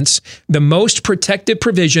one instance the most protective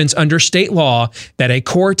provisions under state law that a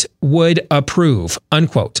court would approve,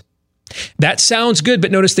 unquote. That sounds good,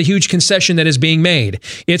 but notice the huge concession that is being made.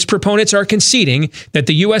 Its proponents are conceding that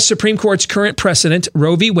the U.S. Supreme Court's current precedent,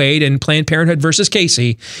 Roe v. Wade and Planned Parenthood versus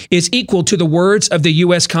Casey, is equal to the words of the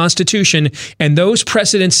U.S. Constitution, and those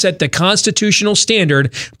precedents set the constitutional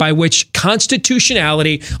standard by which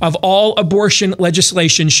constitutionality of all abortion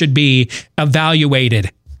legislation should be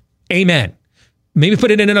evaluated. Amen. Maybe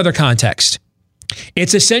put it in another context.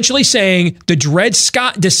 It's essentially saying the Dred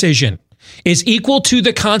Scott decision is equal to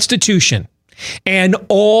the Constitution, and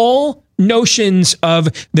all notions of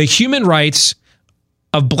the human rights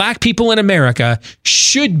of black people in America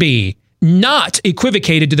should be not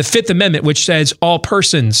equivocated to the Fifth Amendment, which says all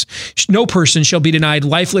persons, no person shall be denied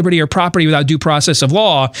life, liberty, or property without due process of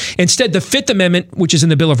law. Instead, the Fifth Amendment, which is in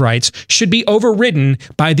the Bill of Rights, should be overridden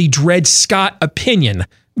by the Dred Scott opinion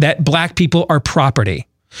that black people are property.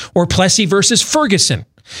 Or Plessy versus Ferguson,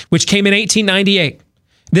 which came in 1898.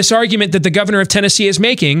 This argument that the governor of Tennessee is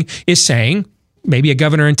making is saying, maybe a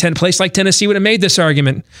governor in a place like Tennessee would have made this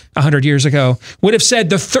argument 100 years ago, would have said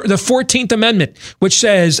the 14th Amendment, which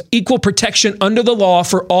says equal protection under the law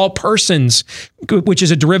for all persons, which is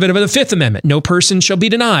a derivative of the Fifth Amendment. No person shall be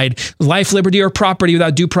denied life, liberty, or property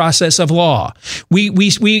without due process of law. We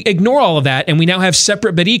ignore all of that, and we now have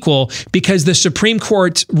separate but equal because the Supreme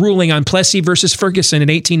Court ruling on Plessy versus Ferguson in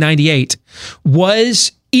 1898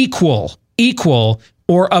 was equal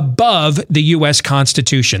or above the U.S.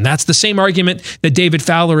 Constitution. That's the same argument that David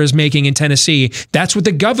Fowler is making in Tennessee. That's what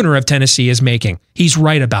the governor of Tennessee is making. He's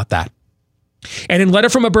right about that. And in letter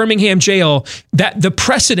from a Birmingham jail, that the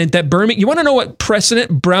precedent that you want to know what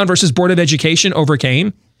precedent Brown versus Board of Education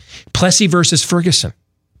overcame? Plessy versus Ferguson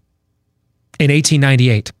in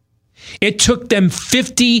 1898. It took them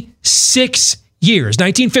 56 years.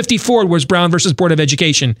 1954 was Brown versus Board of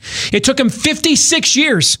Education. It took them 56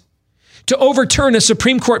 years to overturn a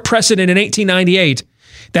Supreme Court precedent in 1898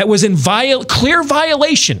 that was in clear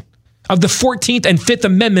violation of the 14th and 5th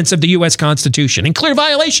Amendments of the U.S. Constitution, in clear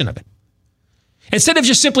violation of it. Instead of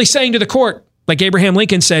just simply saying to the court, Like Abraham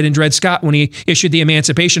Lincoln said in Dred Scott when he issued the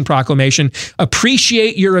Emancipation Proclamation,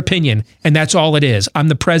 appreciate your opinion, and that's all it is. I'm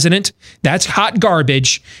the president. That's hot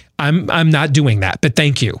garbage. I'm not doing that, but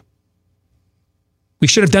thank you. We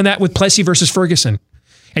should have done that with Plessy versus Ferguson.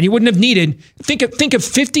 And you wouldn't have needed, think of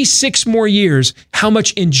 56 more years, how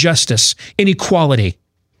much injustice, inequality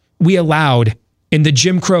we allowed in the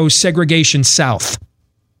Jim Crow segregation South.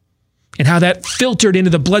 And how that filtered into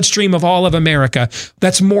the bloodstream of all of America.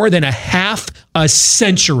 That's more than a half a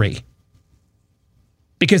century.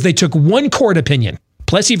 Because they took one court opinion,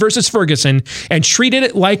 Plessy versus Ferguson, and treated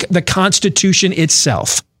it like the Constitution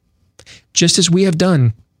itself. Just as we have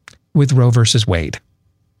done with Roe versus Wade.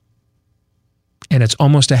 And it's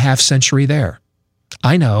almost a half century there.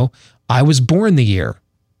 I know, I was born the year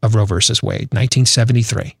of Roe versus Wade,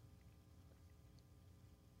 1973.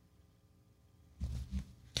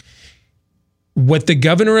 What the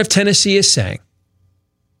governor of Tennessee is saying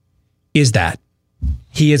is that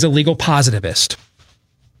he is a legal positivist.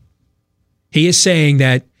 He is saying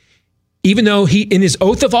that even though in his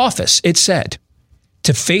oath of office, it said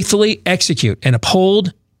to faithfully execute and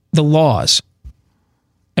uphold the laws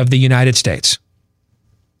of the United States,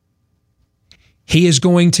 he is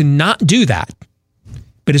going to not do that,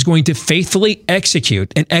 but is going to faithfully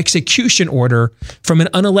execute an execution order from an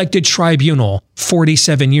unelected tribunal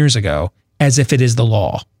 47 years ago as if it is the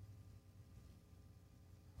law.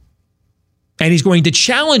 And he's going to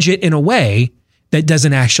challenge it in a way that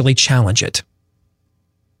doesn't actually challenge it.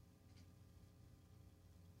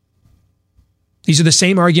 These are the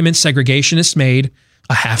same arguments segregationists made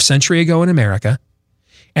a half century ago in America.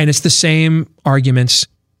 And it's the same arguments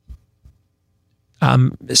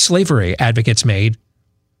slavery advocates made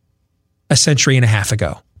a century and a half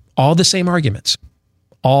ago. All the same arguments.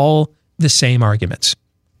 All the same arguments.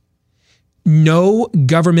 No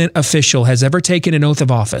government official has ever taken an oath of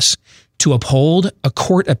office to uphold a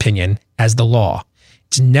court opinion as the law.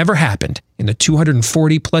 It's never happened in the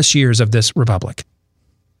 240 plus years of this republic.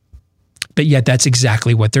 But yet that's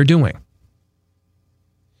exactly what they're doing.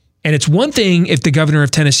 And it's one thing if the governor of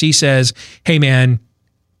Tennessee says, hey man,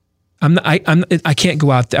 I can't go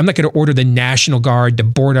out there. I'm not going to order the National Guard to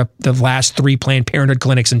board up the last 3 Planned Parenthood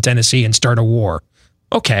clinics in Tennessee and start a war.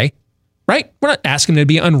 Okay, right? We're not asking them to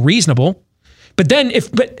be unreasonable. But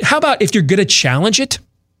how about if you're going to challenge it?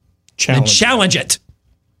 Challenge it.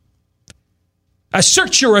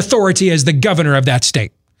 Assert your authority as the governor of that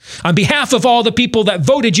state on behalf of all the people that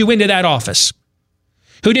voted you into that office,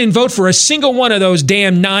 who didn't vote for a single one of those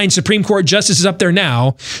damn 9 Supreme Court justices up there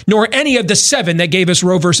now, nor any of the 7 that gave us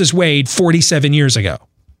Roe versus Wade 47 years ago.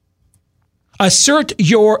 Assert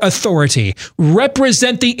your authority.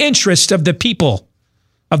 Represent the interest of the people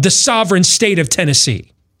of the sovereign state of Tennessee.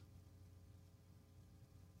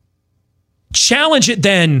 Challenge it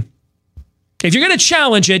then. If you're going to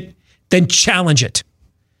challenge it, then challenge it.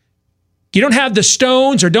 You don't have the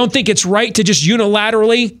stones or don't think it's right to just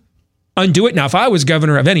unilaterally undo it. Now, if I was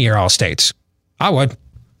governor of any or all states, I would.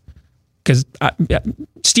 Because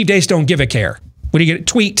Steve Deace don't give a care. What do you get?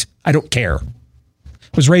 Tweet. I don't care.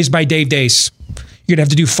 Was raised by Dave Deace. You'd have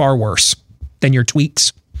to do far worse than your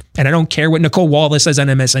tweets. And I don't care what Nicole Wallace says on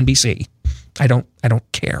MSNBC. I don't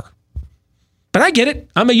care. But I get it.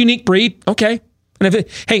 I'm a unique breed. Okay. And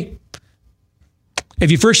if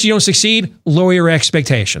you don't succeed, lower your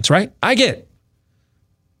expectations, right? I get it.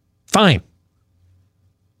 Fine.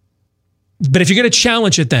 But if you're going to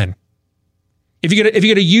challenge it then, if you're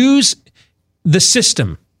going to use the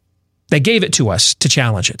system that gave it to us to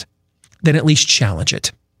challenge it, then at least challenge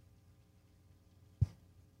it.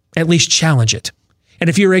 At least challenge it. And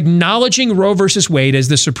if you're acknowledging Roe versus Wade as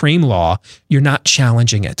the supreme law, you're not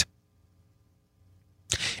challenging it.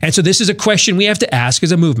 And so this is a question we have to ask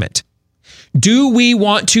as a movement. Do we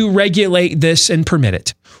want to regulate this and permit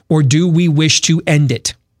it? Or do we wish to end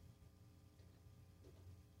it?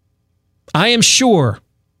 I am sure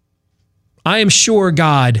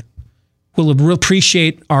God will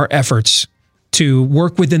appreciate our efforts to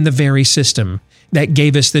work within the very system that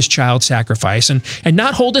gave us this child sacrifice and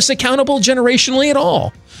not hold us accountable generationally at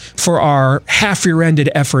all for our half-rear-ended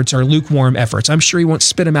efforts, our lukewarm efforts. I'm sure he won't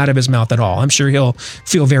spit them out of his mouth at all. I'm sure he'll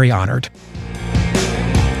feel very honored.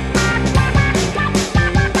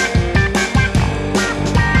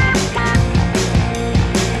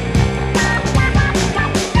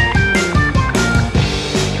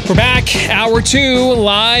 We're back, hour 2,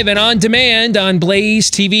 live and on demand on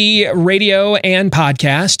Blaze TV, radio, and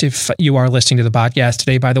podcast. If you are listening to the podcast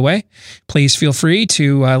today, by the way, please feel free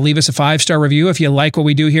to leave us a 5-star review if you like what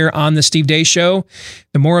we do here on the Steve Deace Show.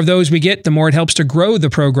 The more of those we get, the more it helps to grow the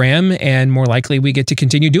program, and more likely we get to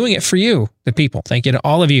continue doing it for you, the people. Thank you to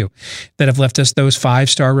all of you that have left us those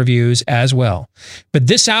 5-star reviews as well. But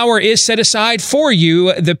this hour is set aside for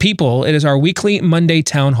you, the people. It is our weekly Monday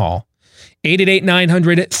Town Hall.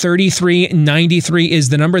 888-900-3393 is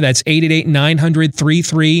the number. That's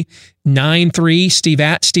 888-900-3393.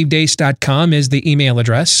 Steve@stevedeace.com is the email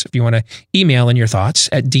address if you want to email in your thoughts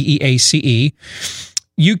at DEACE.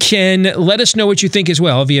 You can let us know what you think as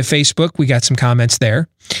well via Facebook. We got some comments there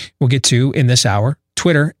we'll get to in this hour.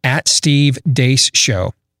 Twitter @Steve Deace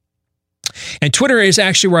Show. And Twitter is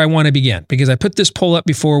actually where I want to begin because I put this poll up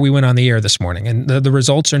before we went on the air this morning, and the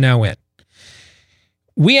results are now in.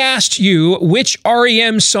 We asked you which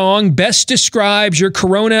REM song best describes your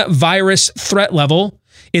coronavirus threat level.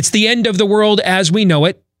 It's the end of the world as we know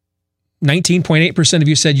it. 19.8% of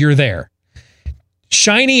you said you're there.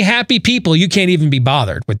 Shiny, happy people, you can't even be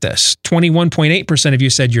bothered with this. 21.8% of you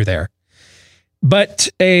said you're there. But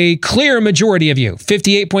a clear majority of you,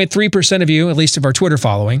 58.3% of you, at least of our Twitter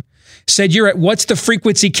following, said you're at what's the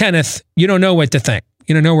frequency, Kenneth? You don't know what to think.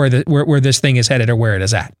 You don't know where this thing is headed or where it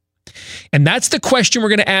is at. And that's the question we're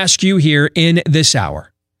going to ask you here in this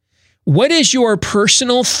hour. What is your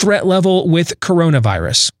personal threat level with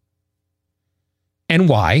coronavirus? And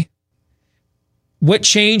why? What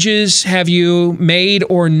changes have you made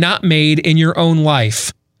or not made in your own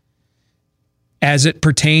life as it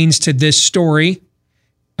pertains to this story?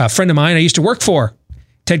 A friend of mine I used to work for,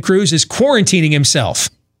 Ted Cruz, is quarantining himself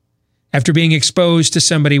after being exposed to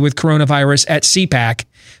somebody with coronavirus at CPAC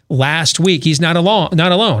last week. He's not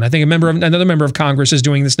alone. I think another member of Congress is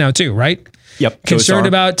doing this now too, right? Yep. Concerned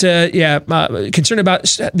about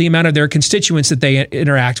the amount of their constituents that they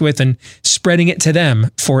interact with and spreading it to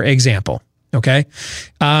them, for example. Okay.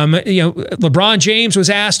 LeBron James was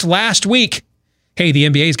asked last week, hey, the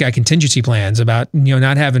NBA's got contingency plans about,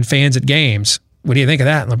 not having fans at games. What do you think of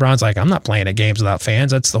that? And LeBron's like, I'm not playing at games without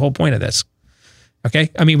fans. That's the whole point of this.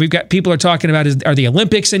 Okay. I mean, we've got people are talking about are the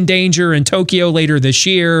Olympics in danger in Tokyo later this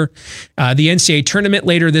year? The NCAA tournament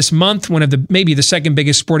later this month, maybe the second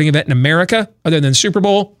biggest sporting event in America, other than Super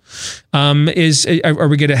Bowl, are we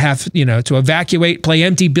going to have, to evacuate, play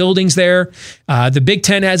empty buildings there? The Big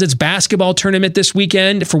Ten has its basketball tournament this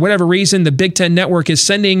weekend. For whatever reason, the Big Ten Network is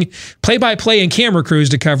sending play-by-play and camera crews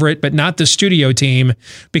to cover it, but not the studio team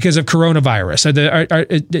because of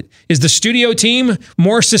coronavirus. Is the studio team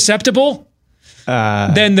more susceptible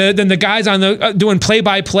than the guys on the doing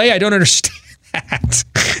play-by-play? I don't understand that.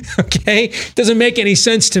 Okay, doesn't make any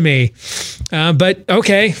sense to me. But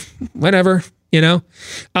okay, whatever.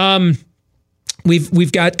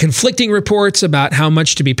 We've got conflicting reports about how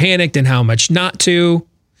much to be panicked and how much not to.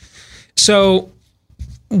 So,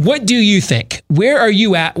 what do you think? Where are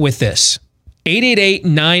you at with this?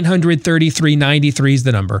 888-900-3393 is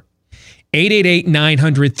the number.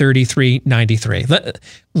 888-900-3393.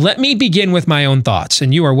 Let me begin with my own thoughts,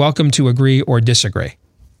 and you are welcome to agree or disagree.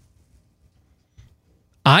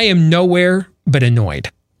 I am nowhere but annoyed.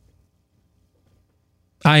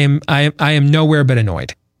 I am nowhere but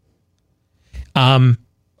annoyed. I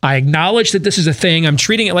acknowledge that this is a thing. I'm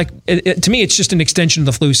treating it like, to me, it's just an extension of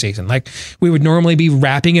the flu season. Like we would normally be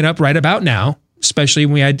wrapping it up right about now, especially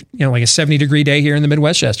when we had, like a 70-degree day here in the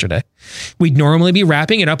Midwest yesterday. We'd normally be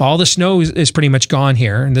wrapping it up. All the snow is pretty much gone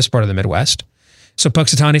here in this part of the Midwest. So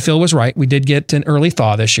Puxatawny Phil was right. We did get an early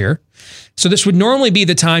thaw this year. So this would normally be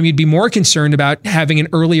the time you'd be more concerned about having an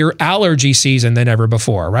earlier allergy season than ever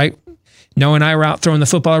before, right? Noah and I were out throwing the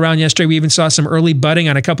football around yesterday. We even saw some early budding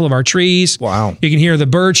on a couple of our trees. Wow. You can hear the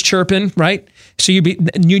birds chirping, right? So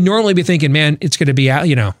you'd normally be thinking, man, it's going to be,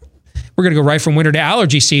 we're going to go right from winter to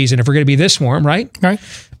allergy season if we're going to be this warm, right? Right.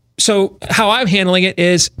 So how I'm handling it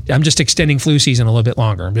is I'm just extending flu season a little bit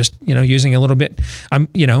longer. I'm just, using a little bit. I'm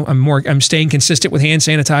staying consistent with hand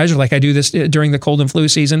sanitizer like I do this during the cold and flu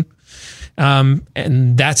season.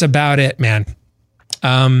 And that's about it, man.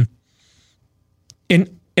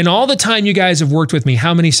 In all the time you guys have worked with me,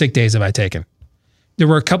 how many sick days have I taken? There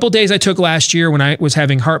were a couple days I took last year when I was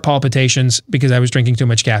having heart palpitations because I was drinking too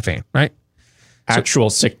much caffeine, right? Actual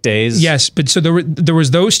sick days? Yes, but so there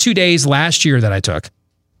was those 2 days last year that I took.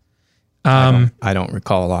 I don't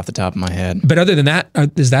recall off the top of my head. But other than that,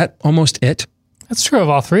 is that almost it? That's true of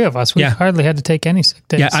all three of us. We hardly had to take any sick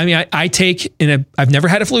days. Yeah, I mean, I take I've never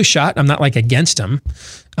had a flu shot. I'm not like against them.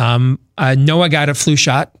 Noah got a flu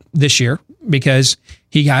shot this year. because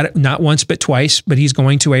he got it not once but twice, but he's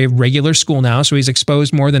going to a regular school now, so he's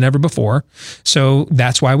exposed more than ever before. So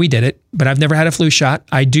that's why we did it. But I've never had a flu shot.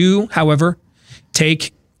 I do, however,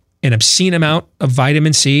 take an obscene amount of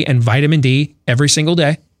vitamin C and vitamin D every single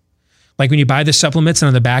day. Like when you buy the supplements and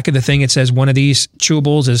on the back of the thing, it says one of these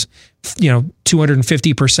chewables is,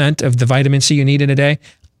 250% of the vitamin C you need in a day.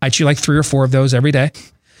 I chew like 3 or 4 of those every day.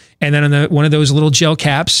 And then on one of those little gel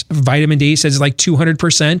caps, vitamin D says like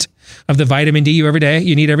 200% of the vitamin D you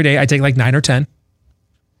need every day. I take like 9 or 10.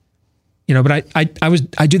 But I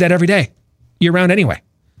do that every day, year round anyway.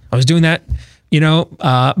 I was doing that,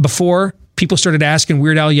 before people started asking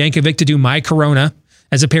Weird Al Yankovic to do My Corona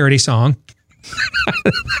as a parody song.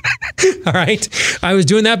 All right. I was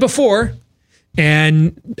doing that before,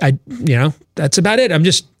 and that's about it. I'm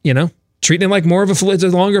just, treating it like more of it's a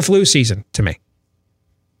longer flu season to me.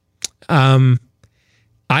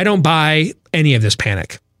 I don't buy any of this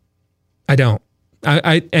panic. I don't.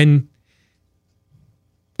 And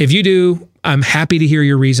if you do, I'm happy to hear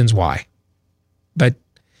your reasons why. But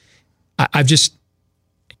I've just,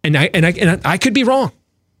 and I could be wrong.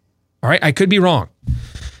 All right. I could be wrong.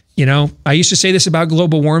 I used to say this about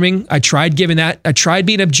global warming. I tried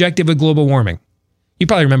being objective with global warming. You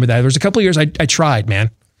probably remember that. There was a couple of years I tried,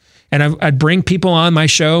 man. And I'd bring people on my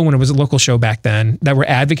show when it was a local show back then that were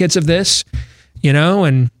advocates of this, and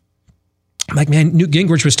I'm like, man, Newt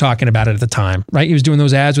Gingrich was talking about it at the time, right? He was doing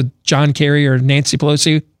those ads with John Kerry or Nancy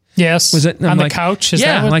Pelosi. Yes. Was it on the couch?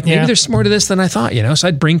 Yeah. Maybe there's more to this than I thought, So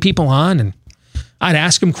I'd bring people on and I'd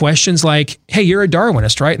ask them questions like, hey, you're a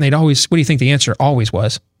Darwinist, right? And they'd always, what do you think the answer always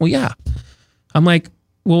was? Well, yeah. I'm like,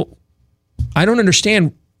 well, I don't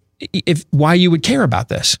understand why you would care about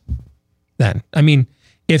this then. I mean,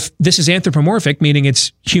 if this is anthropomorphic, meaning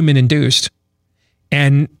it's human induced,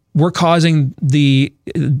 and we're causing the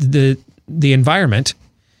environment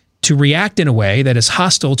to react in a way that is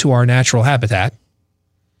hostile to our natural habitat,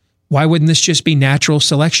 why wouldn't this just be natural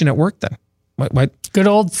selection at work then? What? Good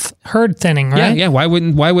old herd thinning, right? Yeah. Why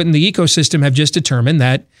wouldn't the ecosystem have just determined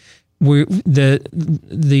that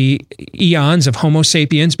the eons of Homo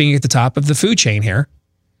sapiens being at the top of the food chain here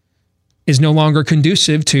is no longer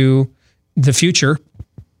conducive to the future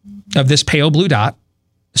of this pale blue dot.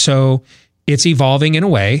 So it's evolving in a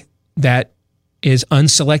way that is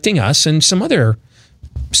unselecting us and some other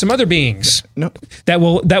beings that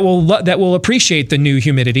will appreciate the new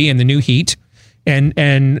humidity and the new heat and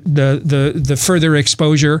the further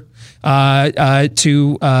exposure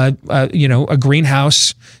to a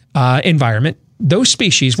greenhouse environment. Those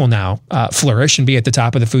species will now flourish and be at the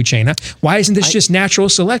top of the food chain. Why isn't this just natural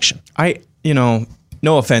selection?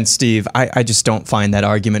 No offense, Steve. I just don't find that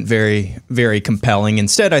argument very, very compelling.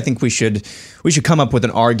 Instead, I think we should come up with an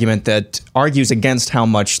argument that argues against how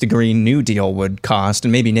much the Green New Deal would cost,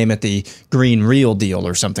 and maybe name it the Green Real Deal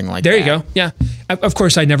or something like that. There you go. Yeah. Of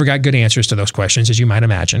course, I never got good answers to those questions, as you might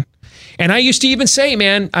imagine. And I used to even say,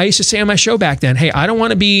 on my show back then, hey, I don't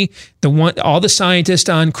want to be all the scientists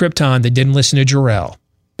on Krypton that didn't listen to Jor-El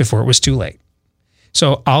before it was too late.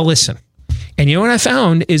 So I'll listen. And you know what I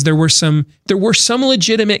found is there were some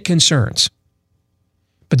legitimate concerns,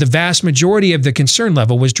 but the vast majority of the concern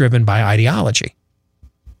level was driven by ideology.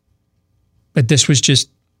 But this was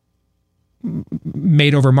just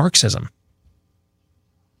made over Marxism.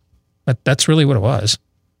 But that's really what it was.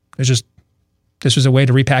 This was a way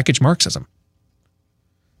to repackage Marxism.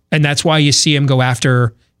 And that's why you see him go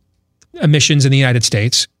after emissions in the United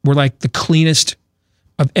States. We're like the cleanest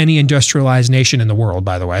of any industrialized nation in the world,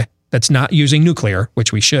 by the way. That's not using nuclear,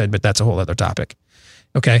 which we should, but that's a whole other topic.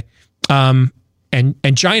 Okay. And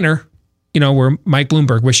China, where Mike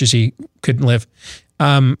Bloomberg wishes he couldn't live,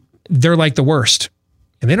 they're like the worst.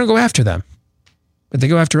 And they don't go after them, but they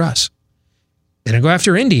go after us. They don't go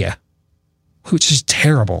after India, which is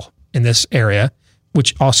terrible in this area,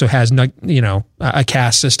 which also has, a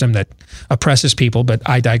caste system that oppresses people, but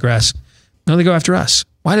I digress. No, they go after us.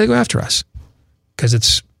 Why do they go after us? Because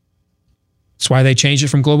it's why they changed it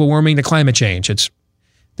from global warming to climate change. This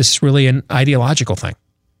is really an ideological thing.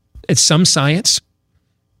 It's some science,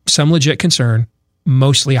 some legit concern,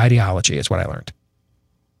 mostly ideology is what I learned.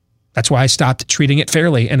 That's why I stopped treating it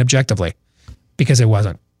fairly and objectively, because it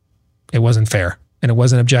wasn't. It wasn't fair and it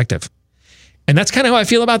wasn't objective. And that's kind of how I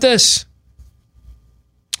feel about this.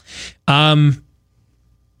 I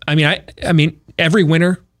mean, every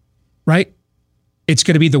winter, right? It's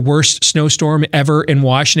going to be the worst snowstorm ever in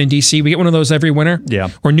Washington, D.C. We get one of those every winter. Yeah.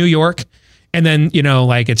 Or New York. And then,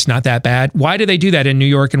 it's not that bad. Why do they do that in New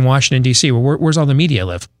York and Washington, D.C.? Where's all the media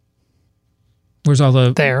live? Where's all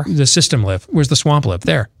the system live? Where's the swamp live?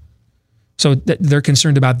 There. So they're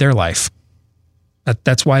concerned about their life.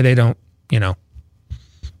 That's why they don't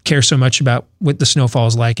care so much about what the snowfall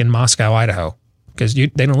is like in Moscow, Idaho, because they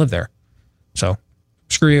don't live there. So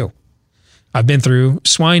screw you. I've been through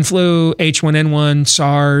swine flu, H1N1,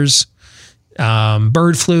 SARS,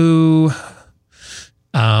 bird flu,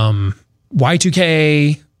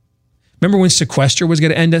 Y2K. Remember when sequester was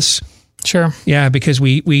going to end us? Sure. Yeah, because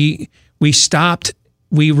we stopped.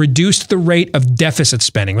 We reduced the rate of deficit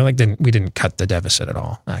spending. We didn't cut the deficit at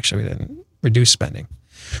all. Actually, we didn't reduce spending.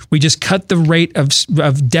 We just cut the rate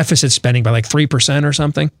of deficit spending by like 3% or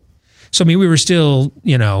something. So I mean, we were still,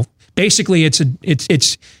 basically it's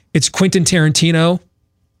Quentin Tarantino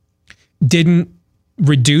didn't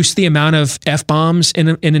reduce the amount of F-bombs in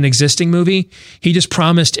an existing movie. He just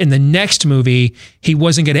promised in the next movie he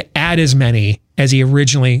wasn't going to add as many as he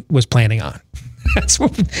originally was planning on. That's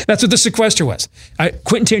what the sequester was.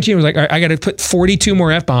 Quentin Tarantino was like, all right, I got to put 42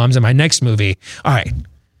 more F-bombs in my next movie. All right,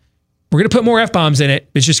 we're going to put more F-bombs in it.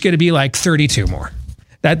 It's just going to be like 32 more.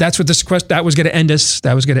 That's what the sequester, that was going to end us.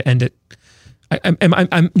 That was going to end it.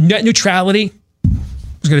 Net neutrality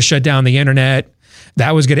was going to shut down the internet.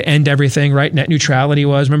 That was going to end everything, right? Net neutrality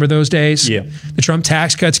was. Remember those days? Yeah. The Trump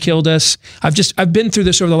tax cuts killed us. I've been through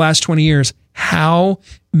this over the last 20 years. How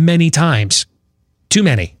many times? Too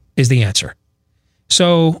many is the answer.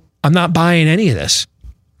 So I'm not buying any of this.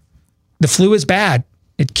 The flu is bad.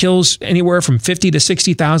 It kills anywhere from 50 to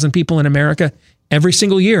 60,000 people in America every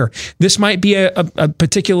single year. This might be a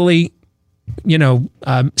particularly,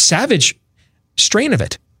 savage strain of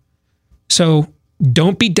it. So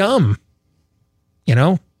don't be dumb.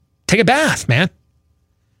 Take a bath, man.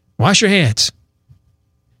 Wash your hands.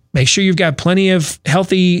 Make sure you've got plenty of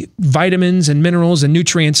healthy vitamins and minerals and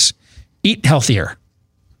nutrients. Eat healthier.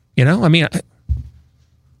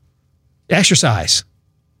 Exercise.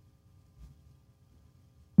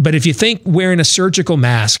 But if you think wearing a surgical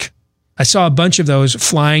mask, I saw a bunch of those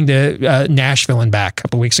flying to Nashville and back a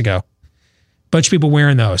couple weeks ago. A bunch of people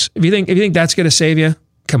wearing those. If you think that's going to save you,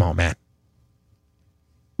 come on, man.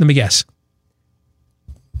 Let me guess.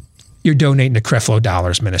 You're donating to Creflo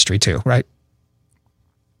Dollars Ministry too, right?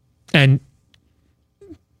 And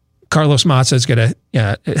Carlos Mazza is going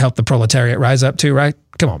to help the proletariat rise up too, right?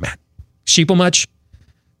 Come on, man. Sheeple much?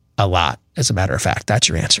 A lot, as a matter of fact. That's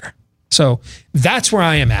your answer. So that's where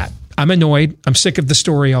I am at. I'm annoyed. I'm sick of the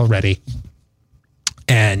story already.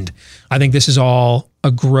 And I think this is all a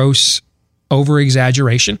gross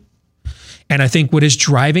over-exaggeration. And I think what is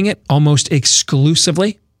driving it almost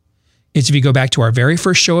exclusively is if you go back to our very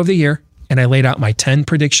first show of the year, and I laid out my 10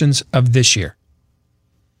 predictions of this year.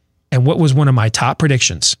 And what was one of my top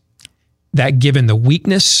predictions? That given the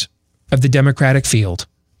weakness of the Democratic field,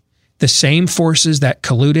 the same forces that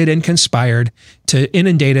colluded and conspired to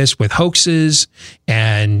inundate us with hoaxes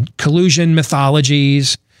and collusion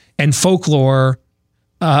mythologies and folklore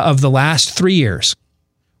of the last 3 years,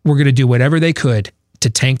 were going to do whatever they could to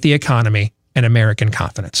tank the economy and American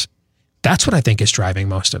confidence. That's what I think is driving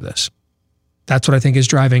most of this. That's what I think is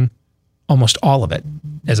driving almost all of it,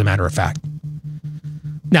 as a matter of fact.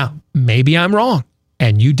 Now, maybe I'm wrong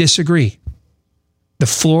and you disagree. The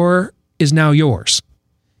floor is now yours.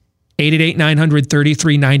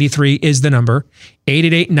 888-900-3393 is the number.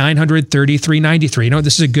 888-900-3393.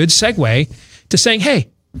 This is a good segue to saying, hey,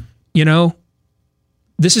 I'm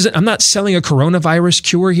not selling a coronavirus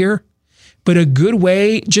cure here, but a good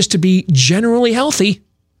way just to be generally healthy.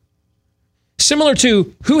 Similar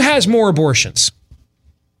to who has more abortions?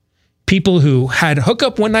 People who had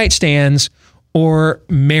hookup one-night stands or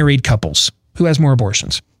married couples. Who has more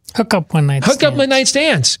abortions? Hookup one-night stands. Hookup one-night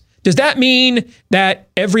stands. Does that mean that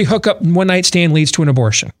every hookup one-night stand leads to an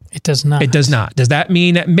abortion? It does not. It does not. Does that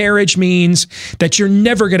mean that marriage means that you're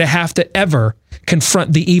never going to have to ever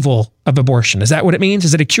confront the evil of abortion? Is that what it means?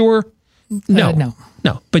 Is it a cure? No.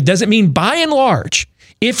 No. But does it mean by and large,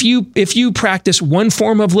 if you practice one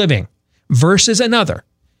form of living versus another,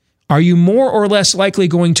 are you more or less likely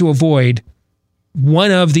going to avoid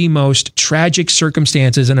one of the most tragic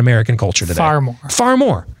circumstances in American culture today? Far more. Far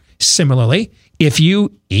more. Similarly, if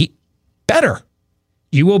you eat better,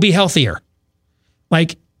 you will be healthier.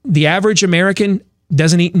 Like the average American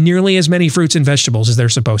doesn't eat nearly as many fruits and vegetables as they're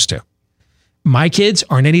supposed to. My kids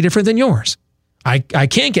aren't any different than yours. I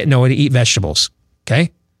can't get Noah to eat vegetables.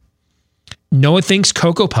 Okay. Noah thinks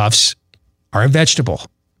Cocoa Puffs are a vegetable.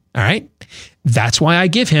 All right. That's why I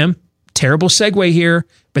give him, terrible segue here,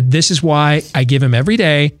 but this is why I give him every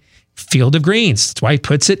day Field of Greens. That's why he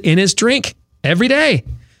puts it in his drink every day.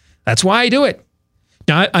 That's why I do it.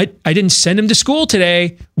 Now, I didn't send him to school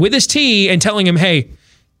today with his tea and telling him, hey,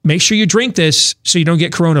 make sure you drink this so you don't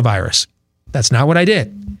get coronavirus. That's not what I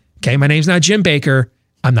did. Okay. My name's not Jim Baker.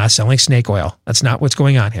 I'm not selling snake oil. That's not what's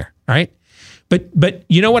going on here. All right. But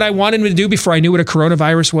you know what I wanted him to do before I knew what a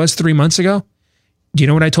coronavirus was 3 months ago? Do you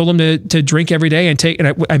know what I told him to drink every day and take?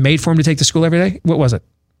 And I made for him to take to school every day. What was it?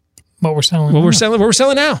 What we're selling. What we're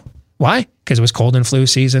selling now. Why? Because it was cold and flu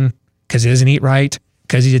season. Because he doesn't eat right.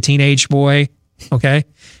 Because he's a teenage boy. Okay.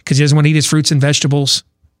 Because he doesn't want to eat his fruits and vegetables.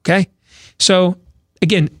 Okay. So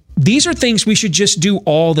again, these are things we should just do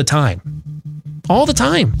all the time. All the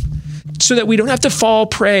time. So that we don't have to fall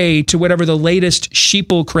prey to whatever the latest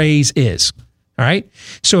sheeple craze is. All right.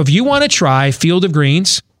 So if you want to try Field of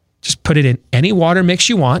Greens, just put it in any water mix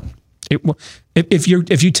you want. It will, if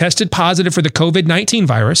you tested positive for the COVID-19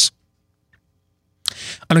 virus,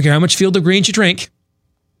 I don't care how much Field of Greens you drink,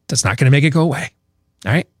 that's not going to make it go away.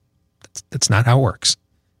 All right. That's not how it works.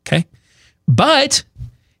 Okay. But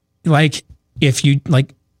like, if you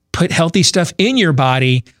like put healthy stuff in your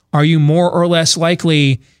body, are you more or less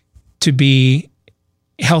likely to be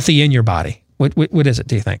healthy in your body? What is it,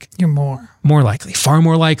 do you think? You're more likely, far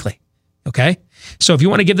more likely. Okay. So if you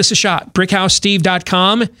want to give this a shot,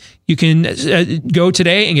 BrickHouseSteve.com, you can go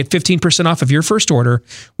today and get 15% off of your first order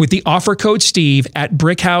with the offer code Steve at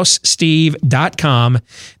BrickHouseSteve.com.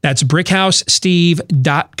 That's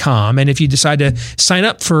BrickHouseSteve.com. And if you decide to sign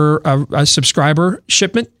up for a subscriber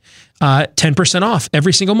shipment, 10% off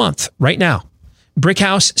every single month right now.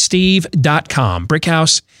 BrickHouseSteve.com.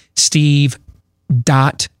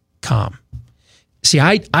 BrickHouseSteve.com. See,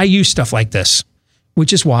 I use stuff like this,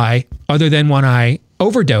 which is why, other than when I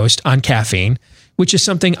overdosed on caffeine, which is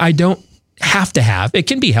something I don't have to have. It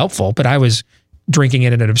can be helpful, but I was drinking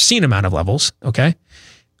it at an obscene amount of levels. Okay.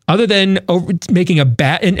 Other than making a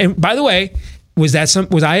bad, and by the way, was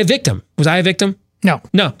I a victim? Was I a victim? No.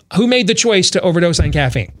 Who made the choice to overdose on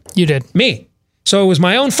caffeine? You did. Me. So it was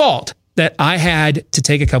my own fault that I had to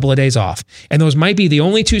take a couple of days off. And those might be the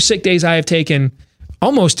only 2 sick days I have taken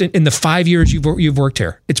almost in the 5 years you've worked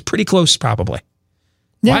here. It's pretty close, probably.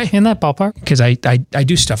 Yeah, why? In that ballpark. Because I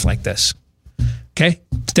do stuff like this. Okay?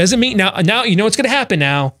 It doesn't mean now you know what's going to happen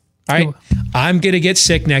now. All right? I'm going to get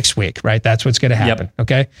sick next week, right? That's what's going to happen. Yep.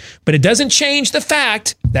 Okay? But it doesn't change the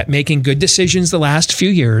fact that making good decisions the last few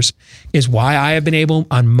years is why I have been able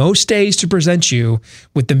on most days to present you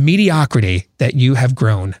with the mediocrity that you have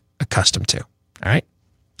grown accustomed to. All right?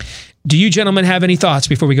 Do you gentlemen have any thoughts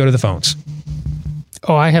before we go to the phones?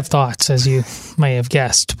 Oh, I have thoughts, as you may have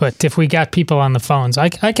guessed. But if we got people on the phones, I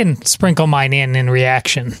can sprinkle mine in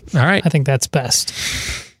reaction. All right. I think that's best.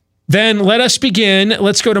 Then let us begin.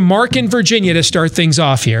 Let's go to Mark in Virginia to start things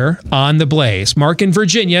off here on The Blaze. Mark in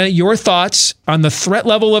Virginia, your thoughts on the threat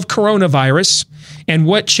level of coronavirus and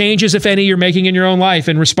what changes, if any, you're making in your own life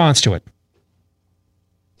in response to it.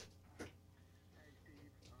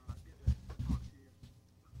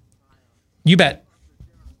 You bet.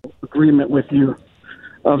 Agreement with you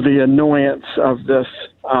of the annoyance of this.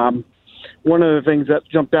 One of the things that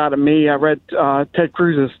jumped out at me, I read Ted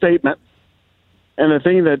Cruz's statement, and the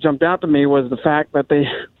thing that jumped out to me was the fact that they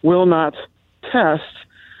will not test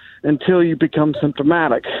until you become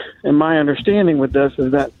symptomatic. And my understanding with this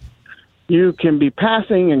is that you can be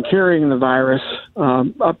passing and carrying the virus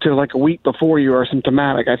up to like a week before you are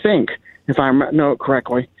symptomatic, I think, if I know it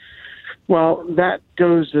correctly. Well, that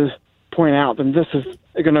goes to point out that this is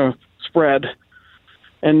going to spread,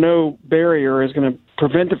 and no barrier is going to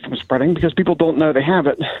prevent it from spreading because people don't know they have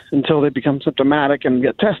it until they become symptomatic and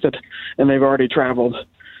get tested, and they've already traveled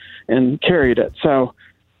and carried it. So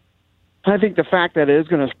I think the fact that it is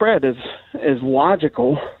going to spread is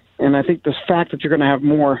logical, and I think this fact that you're going to have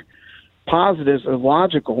more positives is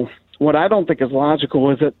logical. What I don't think is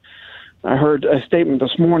logical is that I heard a statement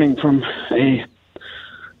this morning from a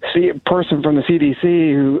person from the CDC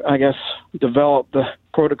who, I guess, developed the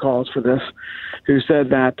protocols for this, who said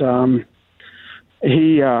that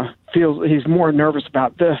he feels he's more nervous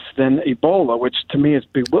about this than Ebola, which to me is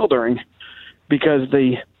bewildering because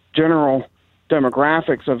the general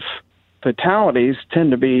demographics of fatalities tend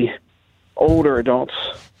to be older adults,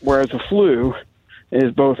 whereas the flu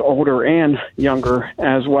is both older and younger,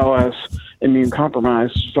 as well as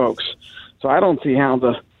immune-compromised folks. So I don't see how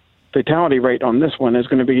the fatality rate on this one is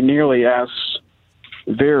going to be nearly as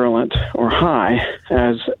virulent or high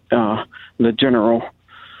as the general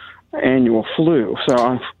annual flu.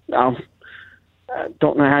 So I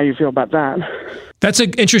don't know how you feel about that. That's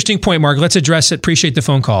an interesting point, Mark. Let's address it. Appreciate the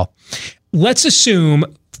phone call. Let's assume,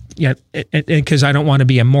 because I don't want to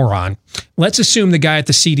be a moron, let's assume the guy at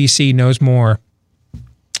the CDC knows more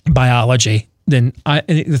biology than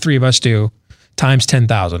the three of us do, times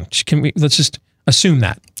 10,000. Let's just assume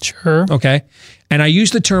that. Sure. Okay. And I use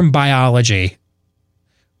the term biology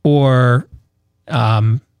or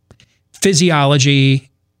physiology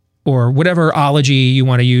or whatever ology you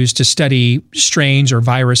want to use to study strains or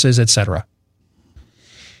viruses, etc.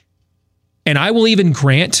 And I will even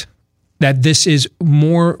grant that this is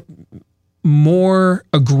more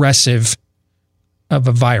aggressive of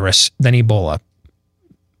a virus than Ebola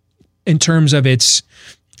in terms of its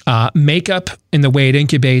makeup and the way it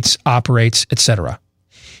incubates, operates, etc.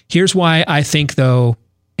 Here's why I think, though,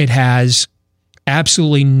 it has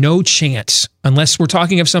absolutely no chance, unless we're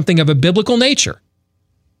talking of something of a biblical nature.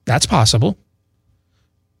 That's possible.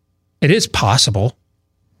 It is possible.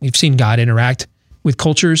 We've seen God interact with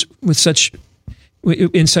cultures in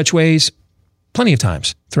such ways plenty of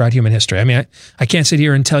times throughout human history. I mean, I can't sit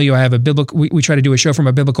here and tell you I have a biblical, we try to do a show from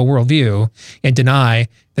a biblical worldview and deny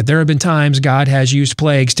that there have been times God has used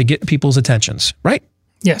plagues to get people's attentions, right?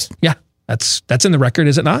 Yes. Yeah, that's in the record,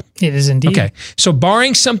 is it not? It is indeed. Okay, so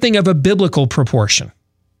barring something of a biblical proportion,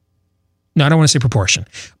 no, I don't want to say proportion,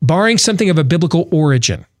 barring something of a biblical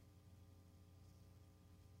origin,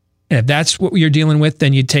 and if that's what you're dealing with,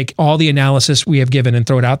 then you take all the analysis we have given and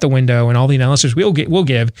throw it out the window, and all the analysis we'll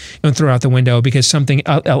give and throw it out the window because something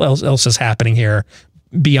else is happening here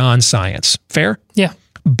beyond science. Fair? Yeah.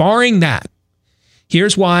 Barring that,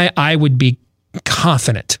 here's why I would be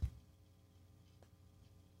confident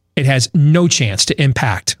it has no chance to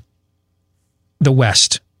impact the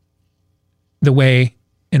West the way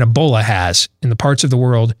an Ebola has in the parts of the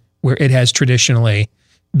world where it has traditionally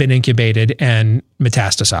been incubated and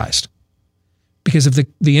metastasized because of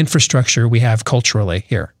the infrastructure we have culturally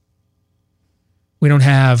here. We don't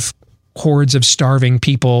have hordes of starving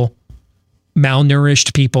people,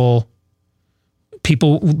 malnourished people,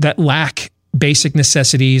 people that lack basic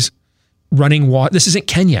necessities, running water. This isn't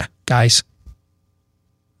Kenya, guys.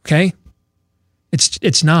 Okay?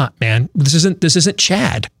 It's not, man. This isn't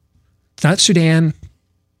Chad. It's not Sudan.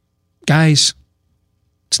 Guys,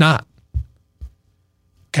 it's not.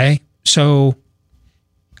 Okay? So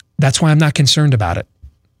that's why I'm not concerned about it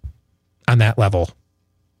on that level.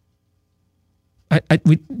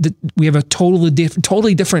 We have a totally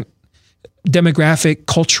different demographic,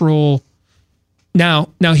 cultural. Now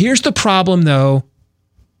here's the problem, though,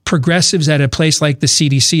 progressives at a place like the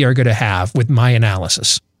CDC are going to have with my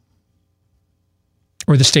analysis,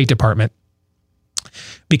 or the State Department.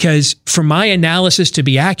 Because for my analysis to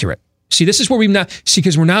be accurate, see, this is where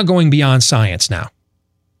because we're now going beyond science now.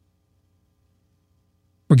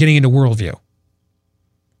 We're getting into worldview.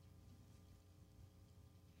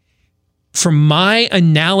 For my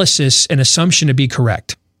analysis and assumption to be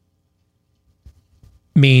correct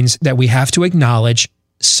means that we have to acknowledge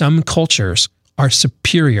some cultures are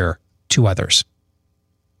superior to others.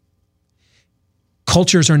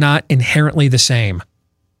 Cultures are not inherently the same.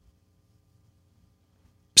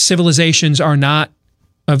 Civilizations are not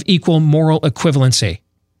of equal moral equivalency.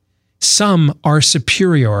 Some are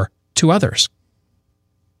superior to others.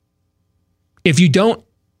 If you don't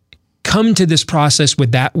come to this process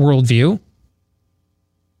with that worldview,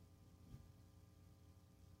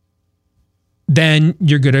 then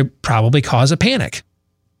you're going to probably cause a panic.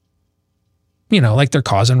 Like they're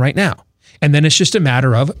causing right now. And then it's just a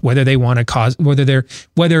matter of whether they want to cause, whether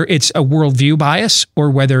it's a worldview bias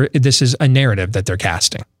or whether this is a narrative that they're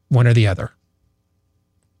casting, one or the other.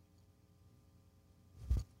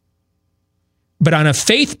 But on a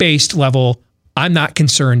faith-based level, I'm not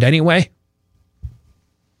concerned anyway.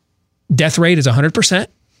 Death rate is 100%. I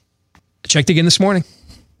checked again this morning.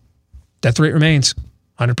 Death rate remains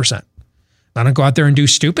 100%. I don't go out there and do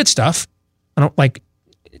stupid stuff. I don't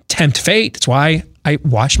tempt fate. That's why I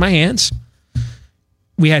wash my hands.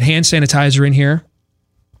 We had hand sanitizer in here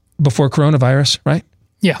before coronavirus, right?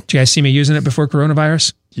 Yeah. Did you guys see me using it before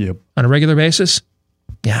coronavirus? Yep. On a regular basis?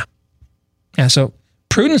 Yeah. Yeah, so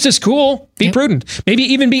prudence is cool. Be prudent. Maybe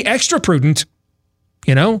even be extra prudent.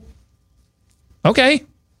 Okay.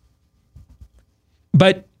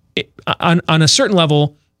 But on a certain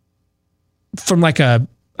level, from a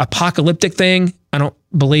apocalyptic thing, I don't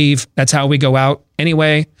believe that's how we go out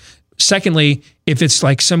anyway. Secondly, if it's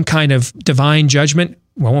some kind of divine judgment,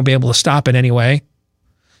 we won't be able to stop it anyway.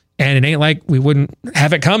 And it ain't like we wouldn't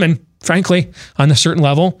have it coming, frankly, on a certain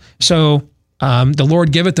level. So the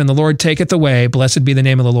Lord giveth and the Lord taketh away. Blessed be the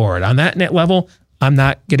name of the Lord. On that net level, I'm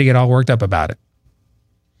not going to get all worked up about it.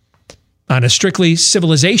 On a strictly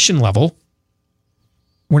civilization level,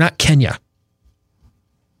 we're not Kenya.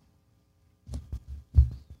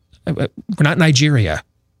 We're not Nigeria.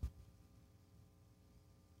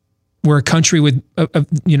 We're a country with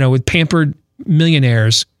pampered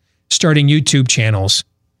millionaires starting YouTube channels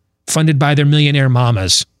funded by their millionaire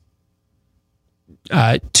mamas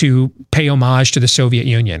to pay homage to the Soviet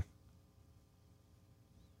Union.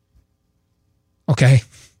 Okay?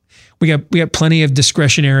 We got plenty of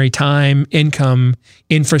discretionary time, income,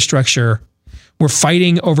 infrastructure. We're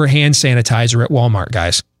fighting over hand sanitizer at Walmart,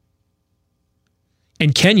 guys.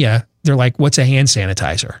 In Kenya, they're like, what's a hand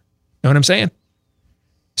sanitizer? Know what I'm saying?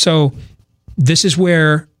 So this is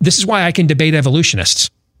why I can debate evolutionists.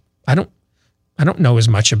 I don't know as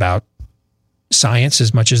much about science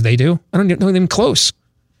as much as they do. I don't know them close.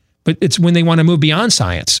 But it's when they want to move beyond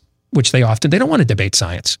science, which they don't want to debate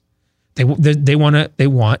science. They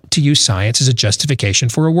want to use science as a justification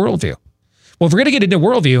for a worldview. Well, if we're going to get into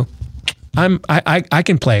worldview, I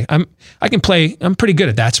can play. I'm pretty good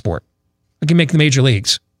at that sport. I can make the major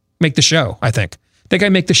leagues, make the show. I think I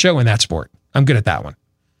make the show in that sport. I'm good at that one.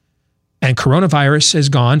 And coronavirus has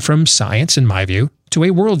gone from science, in my view, to a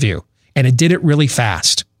worldview, and it did it really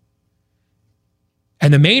fast.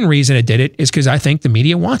 And the main reason it did it is because I think the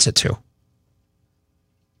media wants it to.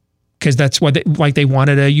 Because that's what they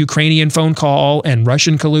wanted a Ukrainian phone call and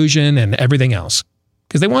Russian collusion and everything else.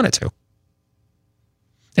 Because they want it to.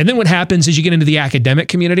 And then what happens is you get into the academic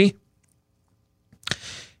community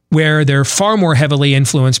where they're far more heavily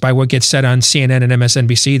influenced by what gets said on CNN and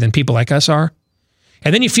MSNBC than people like us are.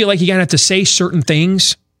 And then you feel like you're going to have to say certain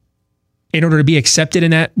things in order to be accepted in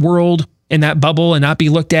that world, in that bubble, and not be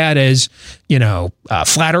looked at as, a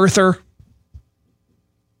flat earther.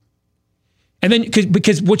 And then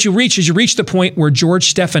because what you reach the point where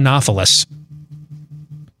George Stephanopoulos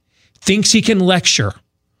thinks he can lecture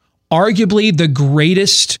arguably the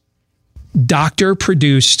greatest doctor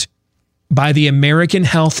produced by the American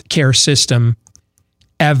healthcare system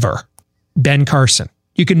ever, Ben Carson.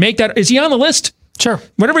 You can make that. Is he on the list? Sure.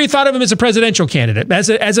 Whenever you thought of him as a presidential candidate,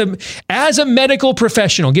 as a medical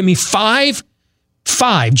professional, give me five.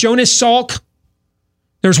 Jonas Salk.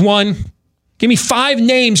 There's one. Give me 5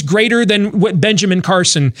 names greater than what Benjamin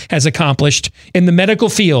Carson has accomplished in the medical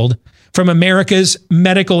field from America's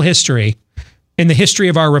medical history, in the history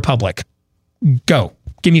of our republic. Go.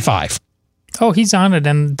 Give me 5. Oh, he's on it,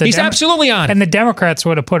 and he's absolutely on it. And the Democrats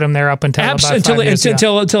would have put him there up until about 5 years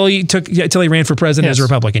ago. until he ran for president as a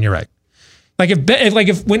Republican. You're right.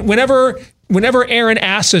 Whenever Aaron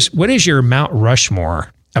asks us, what is your Mount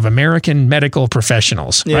Rushmore of American medical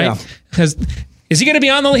professionals, right? Because is he going to be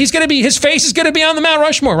on his face is going to be on the Mount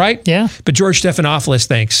Rushmore, right? Yeah. But George Stephanopoulos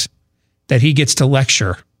thinks that he gets to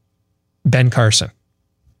lecture Ben Carson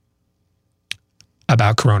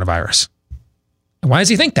about coronavirus. And why does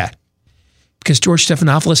he think that? Because George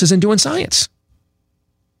Stephanopoulos isn't doing science.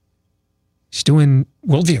 He's doing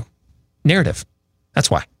worldview, narrative.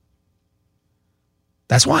 That's why.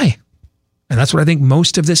 And that's what I think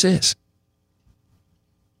most of this is.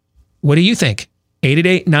 What do you think?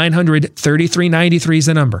 888-900-3393 is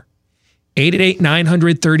the number.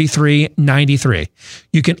 888-900-3393.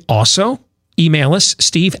 You can also email us,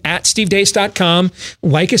 steve@stevedeace.com.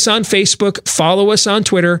 Like us on Facebook. Follow us on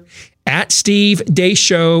Twitter,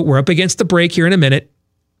 @SteveDeaceShow. We're up against the break here in a minute.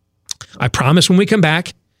 I promise when we come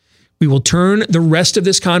back, we will turn the rest of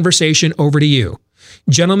this conversation over to you.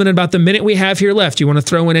 Gentlemen, in about the minute we have here left, you want to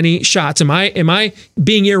throw in any shots? Am I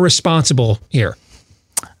being irresponsible here?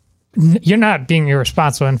 You're not being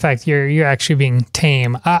irresponsible. In fact, you're actually being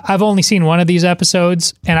tame. I've only seen one of these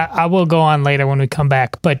episodes, and I will go on later when we come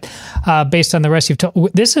back. But based on the rest you've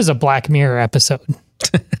told, this is a Black Mirror episode.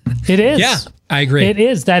 It is. Yeah, I agree. It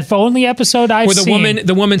is. That only episode I've seen. Where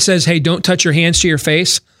the woman says, "Hey, don't touch your hands to your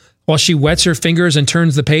face," while she wets her fingers and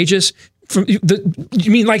turns the pages.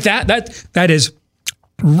 You mean like that? That is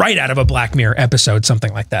right out of a Black Mirror episode,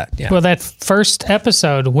 something like that. Yeah. Well, that first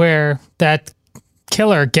episode where that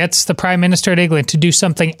killer gets the Prime Minister of England to do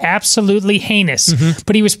something absolutely heinous,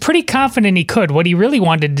 but he was pretty confident he could. What he really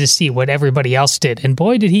wanted to see what everybody else did, and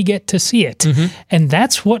boy, did he get to see it. And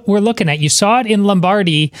that's what we're looking at. You saw it in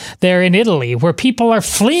Lombardy there in Italy, where people are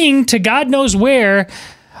fleeing to God knows where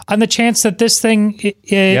on the chance that this thing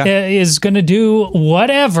is going to do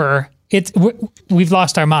whatever. We've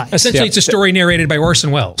lost our minds. Essentially, it's a story narrated by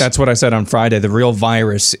Orson Welles. That's what I said on Friday. The real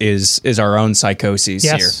virus is our own psychoses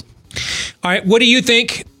here. All right, what do you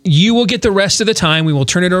think? You will get the rest of the time. We will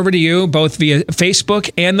turn it over to you, both via Facebook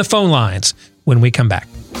and the phone lines, when we come back.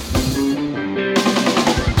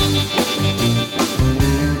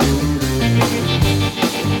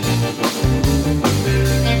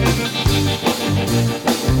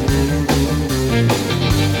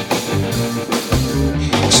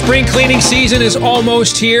 Spring cleaning season is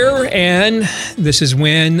almost here, and this is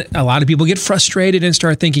when a lot of people get frustrated and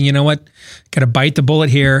start thinking, you know what, got to bite the bullet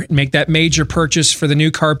here, make that major purchase for the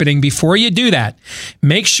new carpeting. Before you do that,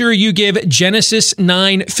 make sure you give Genesis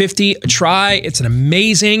 950 a try. It's an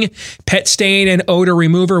amazing pet stain and odor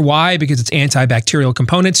remover. Why? Because it's antibacterial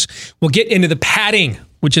components. We'll get into the padding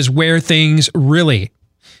which is where things really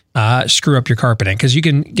screw up your carpeting, because you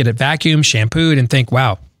can get it vacuumed, shampooed, and think,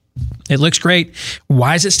 wow, it looks great.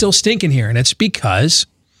 Why is it still stinking here? And it's because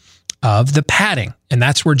of the padding. And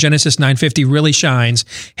that's where Genesis 950 really shines,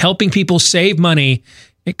 helping people save money.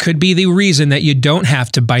 It could be the reason that you don't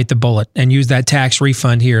have to bite the bullet and use that tax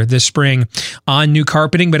refund here this spring on new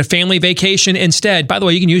carpeting, but a family vacation instead. By the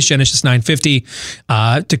way, you can use Genesis 950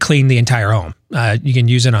 to clean the entire home. You can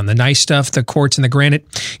use it on the nice stuff, the quartz and the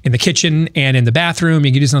granite in the kitchen and in the bathroom.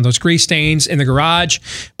 You can use it on those grease stains in the garage.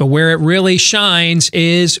 But where it really shines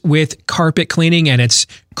is with carpet cleaning, and it's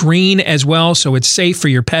green as well, so it's safe for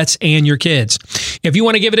your pets and your kids. If you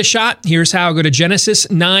want to give it a shot, here's how. Go to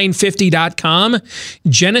Genesis950.com,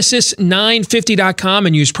 Genesis950.com,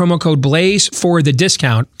 and use promo code BLAZE for the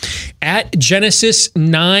discount at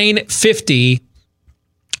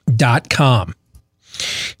Genesis950.com.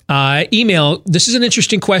 Email. This is an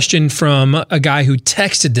interesting question from a guy who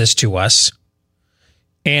texted this to us,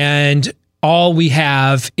 and all we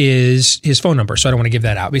have is his phone number, so I don't want to give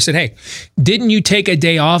that out. But he said, hey, didn't you take a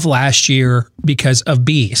day off last year because of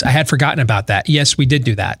bees? I had forgotten about that. Yes, we did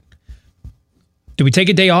do that. Did we take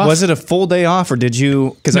a day off? Was it a full day off, or did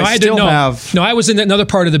you? Because I was in another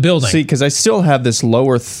part of the building. See, because I still have this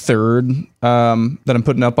lower third that I'm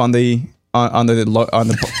putting up on the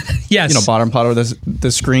yes, bottom part of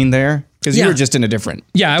the screen there. Because you were just in a different.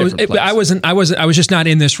 Yeah, I was just not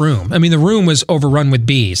in this room. I mean, the room was overrun with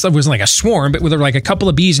bees. It wasn't like a swarm, but there were like a couple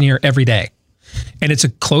of bees in here every day. And it's a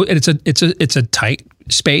tight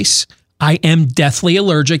space. I am deathly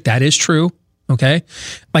allergic. That is true. Okay.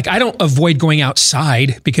 Like, I don't avoid going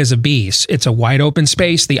outside because of bees. It's a wide open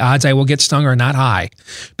space. The odds I will get stung are not high.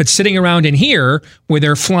 But sitting around in here where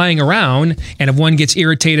they're flying around, and if one gets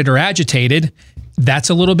irritated or agitated,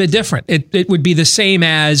 that's a little bit different. It would be the same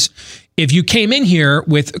as if you came in here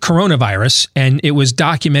with coronavirus and it was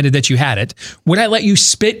documented that you had it. Would I let you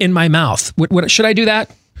spit in my mouth? Should I do that?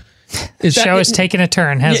 The show is taking a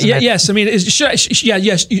turn, hasn't it? Yes. I mean,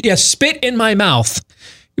 yes. Spit in my mouth.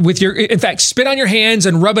 In fact, spit on your hands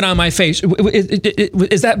and rub it on my face.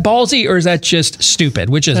 Is that ballsy, or is that just stupid?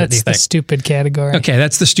 Which is it? That's the stupid category. Okay,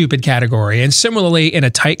 that's the stupid category. And similarly, in a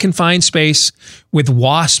tight, confined space with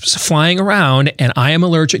wasps flying around, and I am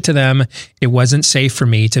allergic to them, it wasn't safe for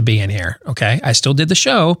me to be in here. Okay, I still did the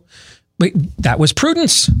show, but that was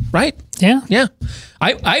prudence, right? Yeah. Yeah.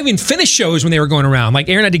 I even finished shows when they were going around. Like,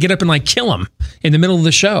 Aaron had to get up and like kill them in the middle of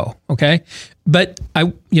the show. Okay, but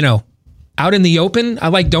out in the open,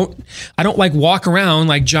 I don't like walk around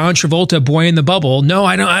like John Travolta, boy in the bubble. No,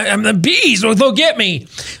 I don't. I'm the bees. They'll get me.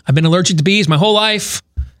 I've been allergic to bees my whole life.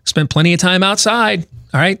 Spent plenty of time outside.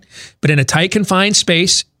 All right. But in a tight, confined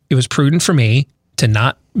space, it was prudent for me to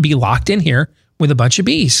not be locked in here with a bunch of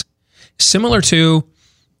bees. Similar to,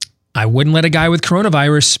 I wouldn't let a guy with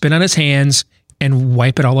coronavirus spit on his hands and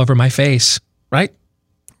wipe it all over my face. Right?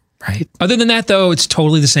 Right. Other than that, though, it's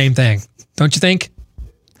totally the same thing. Don't you think?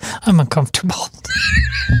 I'm uncomfortable.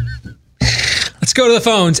 Let's go to the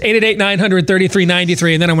phones,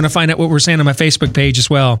 888-900-3393, and then I want to find out what we're saying on my Facebook page as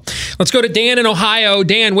well. Let's go to Dan in Ohio.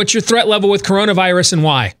 Dan, what's your threat level with coronavirus and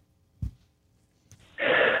why?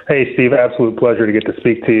 Hey, Steve, absolute pleasure to get to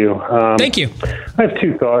speak to you. Thank you. I have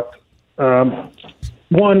two thoughts.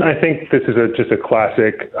 One, I think this is just a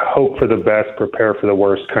classic hope for the best, prepare for the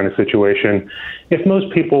worst kind of situation. If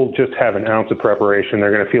most people just have an ounce of preparation,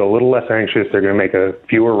 they're going to feel a little less anxious. They're going to make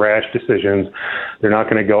fewer rash decisions. They're not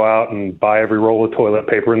going to go out and buy every roll of toilet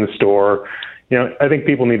paper in the store. I think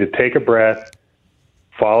people need to take a breath,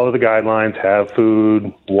 follow the guidelines, have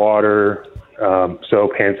food, water,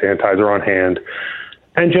 soap, hand sanitizer on hand,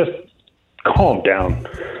 and just calm down.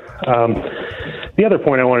 The other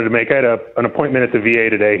point I wanted to make, I had an appointment at the VA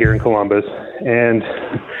today here in Columbus, and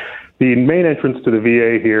the main entrance to the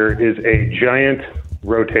VA here is a giant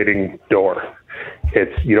rotating door.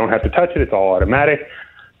 You don't have to touch it. It's all automatic.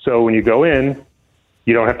 So when you go in,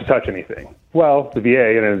 you don't have to touch anything. Well, the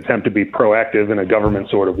VA, in an attempt to be proactive in a government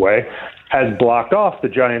sort of way, has blocked off the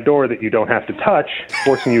giant door that you don't have to touch,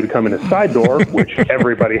 forcing you to come in a side door, which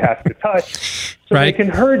everybody has to touch. So They can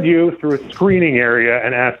herd you through a screening area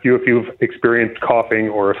and ask you if you've experienced coughing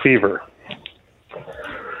or a fever.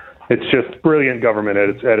 It's just brilliant government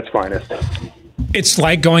at its finest. It's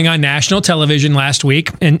like going on national television last week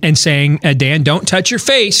and saying, Dan, don't touch your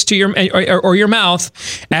face to your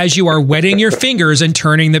mouth as you are wetting your fingers and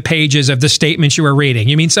turning the pages of the statements you are reading.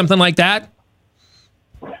 You mean something like that?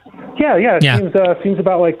 Yeah. It seems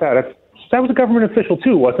about like that. That was a government official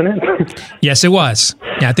too, wasn't it? Yes, it was.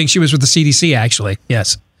 Yeah, I think she was with the CDC, actually.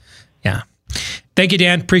 Yes. Yeah. Thank you,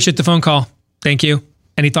 Dan. Appreciate the phone call. Thank you.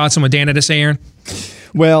 Any thoughts on what Dan had to say, Aaron?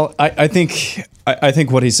 Well, I think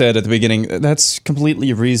what he said at the beginning, that's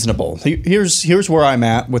completely reasonable. Here's where I'm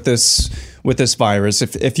at with this virus.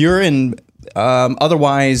 If you're in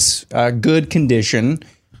otherwise good condition,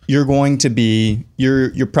 you're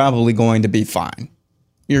probably going to be fine.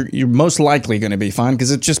 You're most likely going to be fine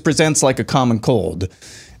because it just presents like a common cold.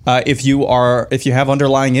 If you have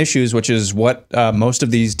underlying issues, which is what most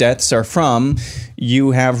of these deaths are from,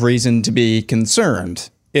 you have reason to be concerned.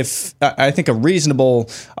 If I think a reasonable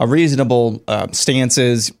stance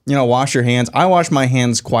is, wash your hands. I wash my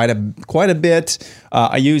hands quite a bit.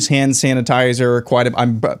 I use hand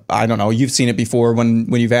sanitizer I don't know. You've seen it before when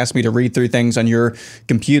you've asked me to read through things on your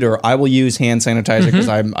computer. I will use hand sanitizer because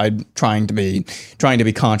I'm trying to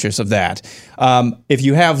be conscious of that. If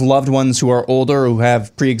you have loved ones who are older who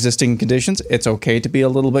have pre-existing conditions, it's okay to be a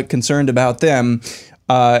little bit concerned about them.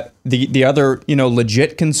 The other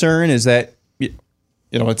legit concern is that.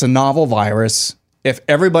 It's a novel virus. If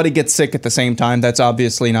everybody gets sick at the same time, that's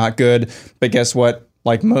obviously not good. But guess what?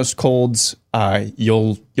 Like most colds,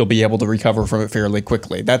 you'll be able to recover from it fairly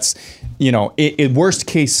quickly. That's, worst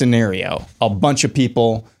case scenario. A bunch of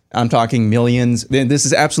people, I'm talking millions. This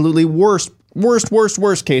is absolutely worst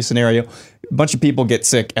case scenario. A bunch of people get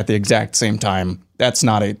sick at the exact same time. That's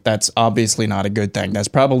obviously not a good thing. That's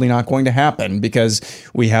probably not going to happen because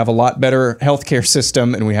we have a lot better healthcare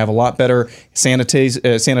system and we have a lot better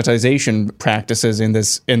sanitization practices in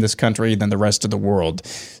this country than the rest of the world.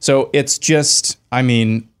 So it's just,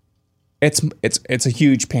 it's a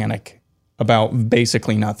huge panic about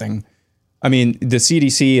basically nothing. The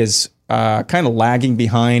CDC is kind of lagging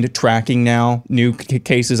behind tracking now new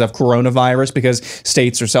cases of coronavirus because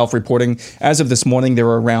states are self-reporting. As of this morning, there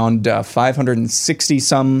were around 560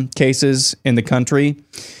 some cases in the country.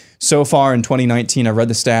 So far in 2019, I read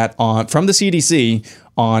the stat from the CDC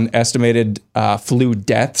on estimated flu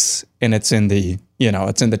deaths, and it's in the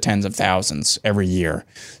tens of thousands every year.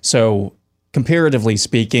 So comparatively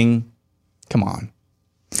speaking, come on,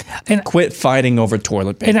 quit fighting over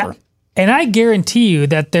toilet paper. And I guarantee you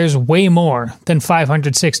that there's way more than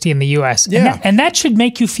 560 in the U.S. Yeah. And that should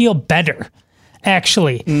make you feel better,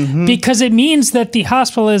 actually, because it means that the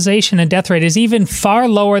hospitalization and death rate is even far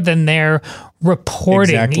lower than they're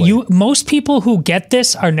reporting. Exactly. Most people who get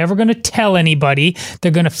this are never going to tell anybody.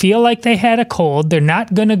 They're going to feel like they had a cold. They're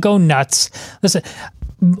not going to go nuts. Listen,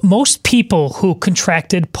 most people who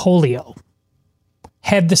contracted polio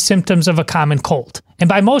had the symptoms of a common cold. And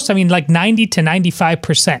by most, I mean like 90 to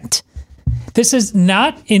 95%. This is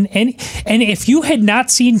not in any, and if you had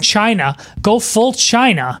not seen China go full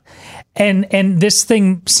China, and this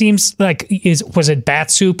thing seems like was it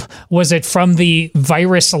bat soup? Was it from the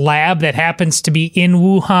virus lab that happens to be in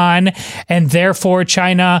Wuhan, and therefore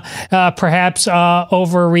China perhaps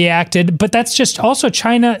overreacted? But that's just also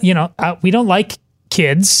China. We don't like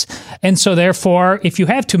kids, and so therefore, if you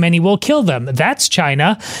have too many, we'll kill them. That's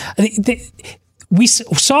China. We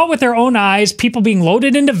saw with our own eyes people being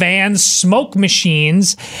loaded into vans, smoke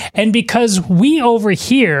machines, and because we over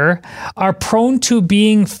here are prone to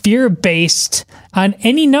being fear-based on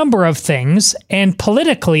any number of things, and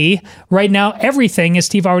politically, right now, everything, as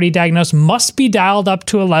Steve already diagnosed, must be dialed up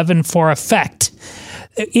to 11 for effect.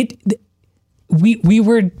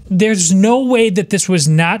 There's no way that this was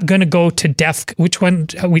not going to go to which one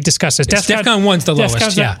we discussed this? DEFCON 1's the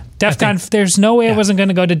lowest, yeah. DEFCON, there's no way it wasn't going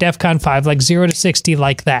to go to DEFCON 5, like 0 to 60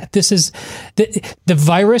 like that. This is, the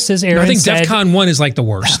virus, as Aaron said. I think DEFCON 1 is like the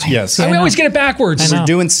worst. Yes. We always get it backwards. We're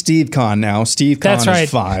doing SteveCon now. SteveCon is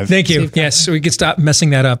 5. Thank you. SteveCon. Yes, so we could stop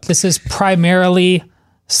messing that up. This is primarily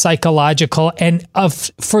psychological, and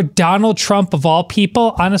for Donald Trump of all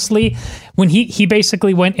people, honestly, when he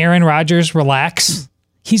basically went Aaron Rodgers, relax,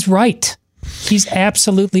 he's right. He's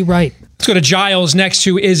absolutely right. Let's go to Giles next,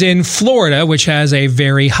 who is in Florida, which has a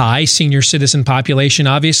very high senior citizen population,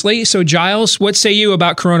 obviously. So Giles, what say you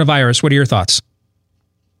about coronavirus? What are your thoughts?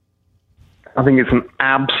 I think it's an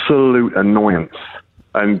absolute annoyance,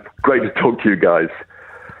 and great to talk to you guys.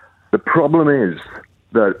 The problem is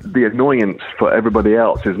that the annoyance for everybody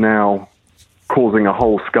else is now causing a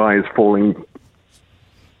whole sky is falling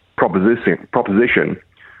proposition,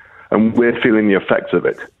 and we're feeling the effects of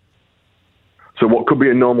it. So what could be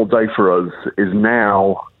a normal day for us is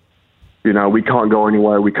now, we can't go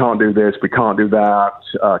anywhere, we can't do this, we can't do that,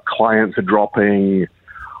 clients are dropping,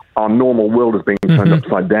 our normal world is being turned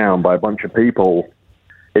upside down by a bunch of people.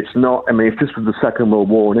 It's not, if this was the Second World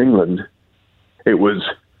War in England, it was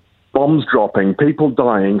bombs dropping, people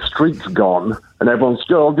dying, streets gone, and everyone's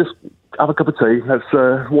still just have a cup of tea, let's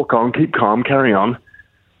walk on, keep calm, carry on.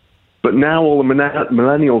 But now all the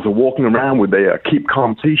millennials are walking around with their keep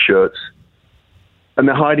calm T-shirts, and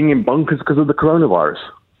they're hiding in bunkers because of the coronavirus.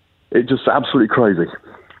 It's just absolutely crazy.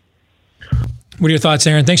 What are your thoughts,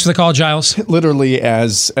 Aaron? Thanks for the call, Giles. Literally,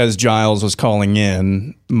 as Giles was calling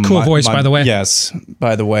in. Cool voice, by the way. Yes,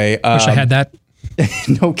 by the way. Wish I had that.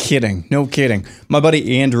 No kidding. My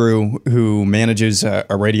buddy Andrew, who manages a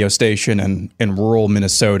radio station in rural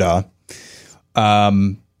Minnesota,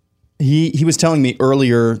 he was telling me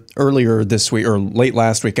earlier this week, or late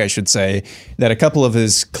last week, I should say, that a couple of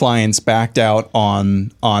his clients backed out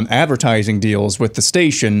on advertising deals with the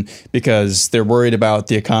station because they're worried about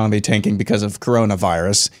the economy tanking because of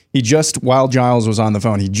coronavirus. While Giles was on the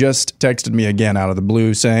phone, he just texted me again out of the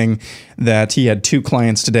blue saying that he had 2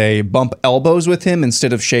 clients today bump elbows with him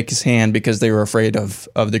instead of shake his hand because they were afraid of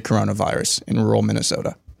the coronavirus in rural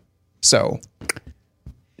Minnesota. So,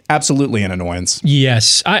 absolutely an annoyance.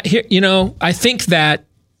 Yes. I think that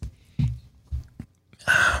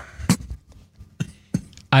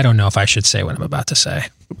I don't know if I should say what I'm about to say.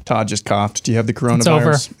 Todd just coughed. Do you have the coronavirus? It's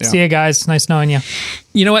over. Yeah. See you guys. Nice knowing you.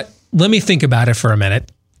 You know what? Let me think about it for a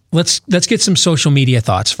minute. Let's get some social media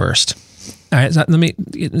thoughts first. All right.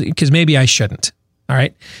 Because maybe I shouldn't. All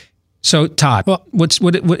right. So, Todd,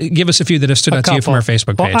 give us a few that have stood out to you from our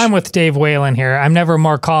Facebook page. Well, I'm with Dave Whalen here. I'm never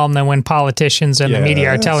more calm than when politicians and the media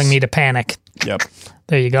are telling me to panic. Yep.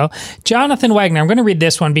 There you go. Jonathan Wagner, I'm going to read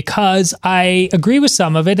this one because I agree with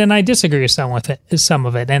some of it and I disagree with some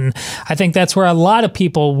of it. And I think that's where a lot of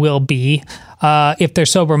people will be if they're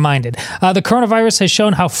sober-minded. The coronavirus has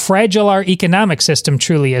shown how fragile our economic system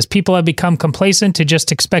truly is. People have become complacent to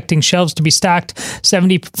just expecting shelves to be stocked.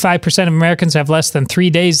 75% of Americans have less than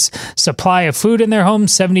 3 days' supply of food in their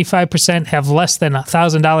homes. 75% have less than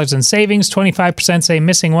 $1,000 in savings. 25% say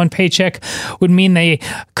missing one paycheck would mean they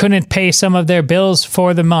couldn't pay some of their bills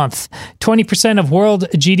for the month. 20% of world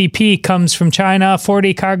GDP comes from China.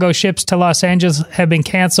 40 cargo ships to Los Angeles have been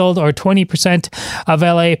canceled, or 20% of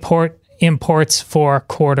LA port imports for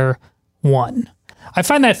Q1. I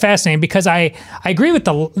find that fascinating because I agree with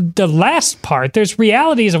the last part. There's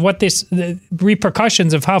realities of what the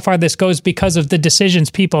repercussions of how far this goes because of the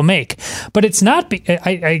decisions people make. But it's not,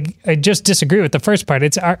 I just disagree with the first part.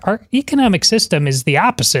 It's our economic system is the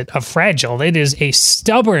opposite of fragile. It is a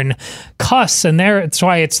stubborn cuss, and that's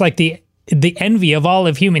why it's like the envy of all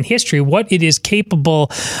of human history, what it is capable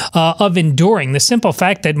of enduring. The simple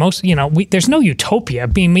fact that there's no utopia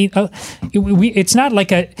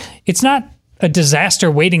it's not a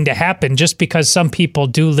disaster waiting to happen just because some people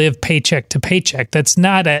do live paycheck to paycheck. That's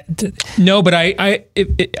not no, but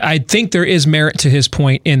I think there is merit to his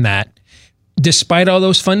point in that despite all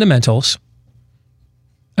those fundamentals,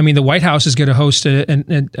 I mean, the White House is going to host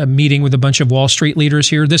a meeting with a bunch of Wall Street leaders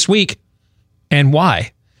here this week. And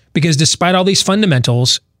why? Because despite all these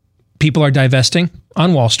fundamentals, people are divesting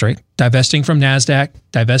on Wall Street, divesting from NASDAQ,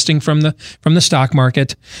 divesting from the stock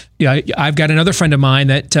market. Yeah, I've got another friend of mine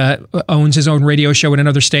that owns his own radio show in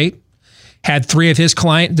another state. Had 3 of his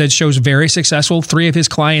clients, that show's very successful. 3 of his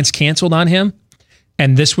clients canceled on him.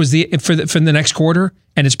 And this was for the next quarter.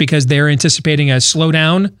 And it's because they're anticipating a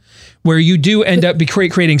slowdown where you do end up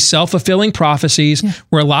creating self-fulfilling prophecies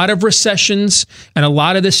where a lot of recessions and a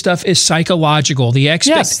lot of this stuff is psychological.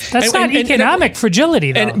 Yes, that's not economic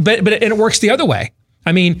fragility, though. But it works the other way.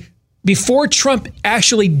 I mean, before Trump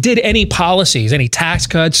actually did any policies, any tax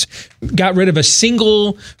cuts, got rid of a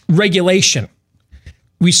single regulation,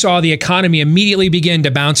 we saw the economy immediately begin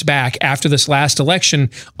to bounce back after this last election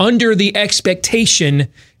under the expectation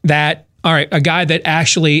that, all right, a guy that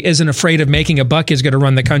actually isn't afraid of making a buck is going to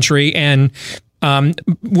run the country and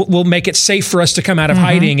will make it safe for us to come out of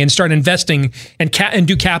hiding and start investing and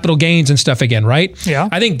do capital gains and stuff again, right? Yeah.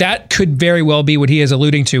 I think that could very well be what he is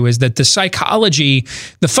alluding to, is that the psychology,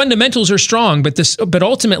 the fundamentals are strong, but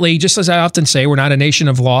ultimately, just as I often say, we're not a nation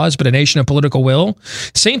of laws, but a nation of political will.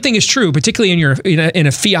 Same thing is true, particularly in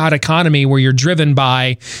a fiat economy where you're driven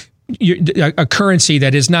by a currency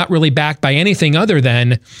that is not really backed by anything other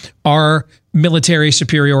than our military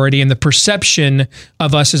superiority and the perception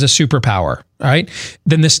of us as a superpower, right?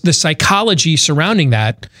 Then the psychology surrounding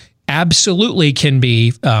that absolutely can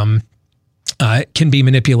be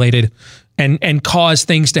manipulated and cause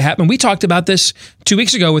things to happen. We talked about this 2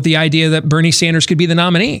 weeks ago with the idea that Bernie Sanders could be the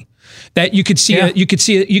nominee. That you could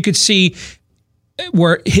see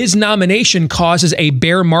where his nomination causes a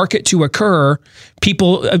bear market to occur,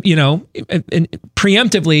 people,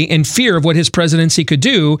 preemptively in fear of what his presidency could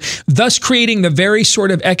do, thus creating the very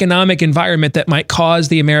sort of economic environment that might cause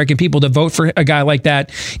the American people to vote for a guy like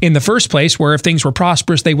that in the first place, where if things were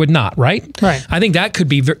prosperous, they would not, right? Right. I think that could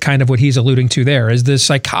be kind of what he's alluding to there, is the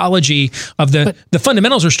psychology of the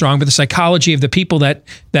fundamentals are strong, but the psychology of the people that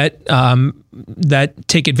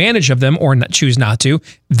take advantage of them or choose not to,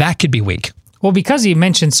 that could be weak. Well, because he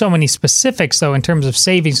mentioned so many specifics, though, in terms of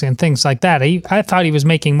savings and things like that, I thought he was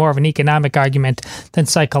making more of an economic argument than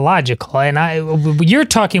psychological. And you're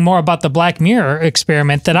talking more about the Black Mirror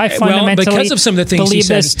experiment that I fundamentally because of some of the things he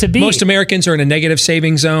said, to be. Most Americans are in a negative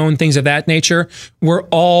savings zone, things of that nature. We're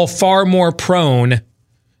all far more prone.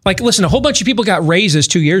 Like, listen, a whole bunch of people got raises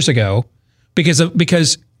 2 years ago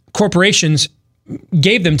because corporations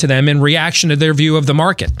gave them to them in reaction to their view of the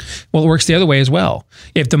market. Well, it works the other way as well.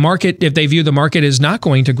 If they view the market is not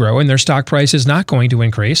going to grow and their stock price is not going to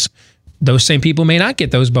increase, those same people may not get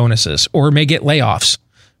those bonuses or may get layoffs,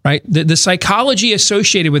 right? The psychology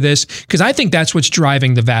associated with this, because I think that's what's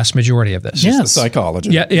driving the vast majority of this. Yes. The psychology.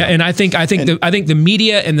 Yeah. And I think the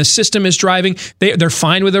media and the system is driving. They're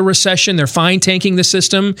fine with a recession. They're fine tanking the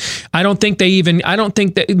system. I don't think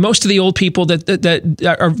that most of the old people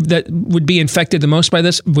that would be infected the most by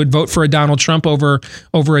this would vote for a Donald Trump over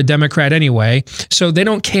a Democrat anyway. So they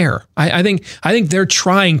don't care. I think they're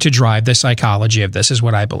trying to drive the psychology of this, is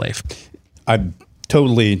what I believe. I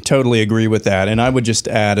totally agree with that. And I would just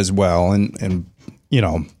add as well, and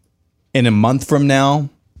in a month from now,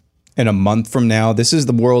 this is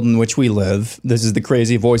the world in which we live. This is the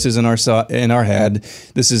crazy voices in our head.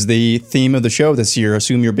 This is the theme of the show this year.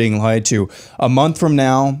 Assume you're being lied to. A month from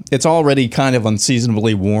now, it's already kind of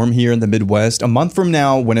unseasonably warm here in the Midwest. A month from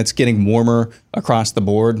now, when it's getting warmer across the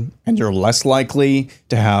board, and you're less likely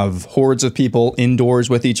to have hordes of people indoors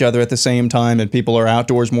with each other at the same time, and people are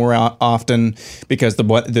outdoors more often because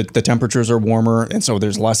the temperatures are warmer, and so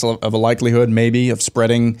there's less of a likelihood maybe of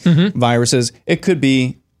spreading viruses. It could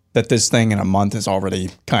be that this thing in a month has already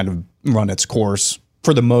kind of run its course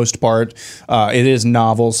for the most part. It is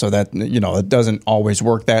novel, so that, it doesn't always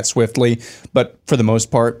work that swiftly. But for the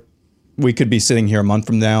most part, we could be sitting here a month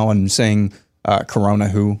from now and saying, Corona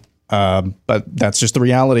who? But that's just the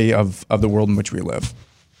reality of the world in which we live.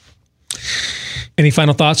 Any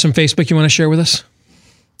final thoughts from Facebook you want to share with us?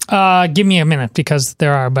 Give me a minute, because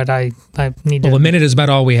there are, but I need to. Well, a minute is about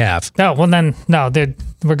all we have. No, well then, no,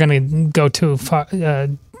 we're going to go too far.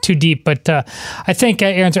 Too deep, but I think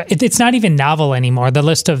Aaron's right. It's not even novel anymore. The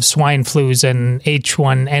list of swine flus and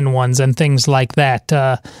H1N1s and things like that.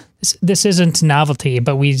 This isn't novelty,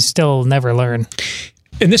 but we still never learn.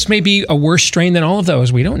 And this may be a worse strain than all of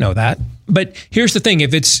those. We don't know that. But here's the thing: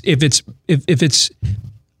 if it's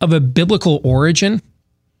of a biblical origin,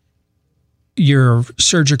 your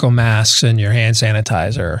surgical masks and your hand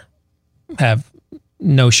sanitizer have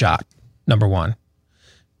no shot. Number one.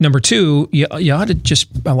 Number two, you ought to just,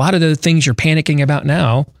 a lot of the things you're panicking about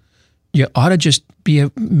now, you ought to just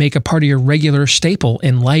make a part of your regular staple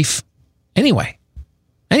in life anyway.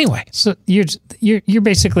 So you're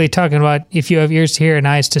basically talking about if you have ears to hear and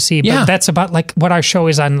eyes to see, but that's about like what our show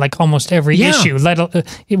is on, like almost every issue,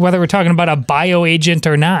 whether we're talking about a bioagent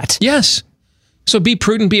or not. Yes. So be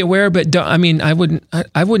prudent, be aware, but I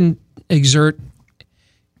wouldn't exert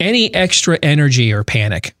any extra energy or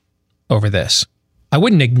panic over this. I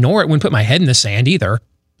wouldn't ignore it, wouldn't put my head in the sand either,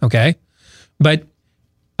 okay? But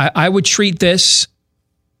I would treat this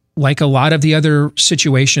like a lot of the other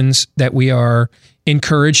situations that we are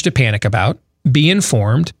encouraged to panic about. Be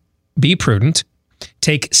informed, be prudent,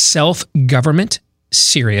 take self-government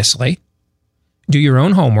seriously, do your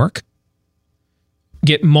own homework,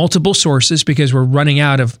 get multiple sources, because we're running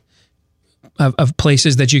out of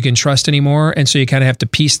places that you can trust anymore. And so you kind of have to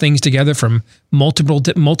piece things together from multiple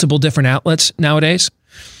different outlets nowadays,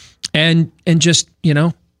 and just,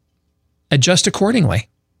 adjust accordingly.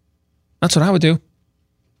 That's what I would do.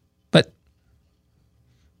 But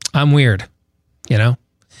I'm weird,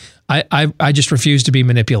 I just refuse to be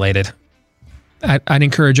manipulated. I'd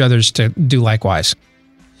encourage others to do likewise.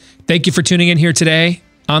 Thank you for tuning in here today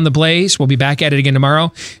on The Blaze. We'll be back at it again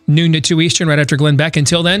tomorrow, noon to 2 Eastern, right after Glenn Beck.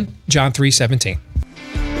 Until then, John 3:17.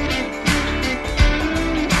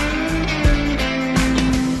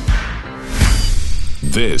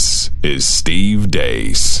 This is Steve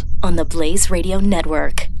Deace on the Blaze Radio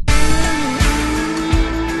Network.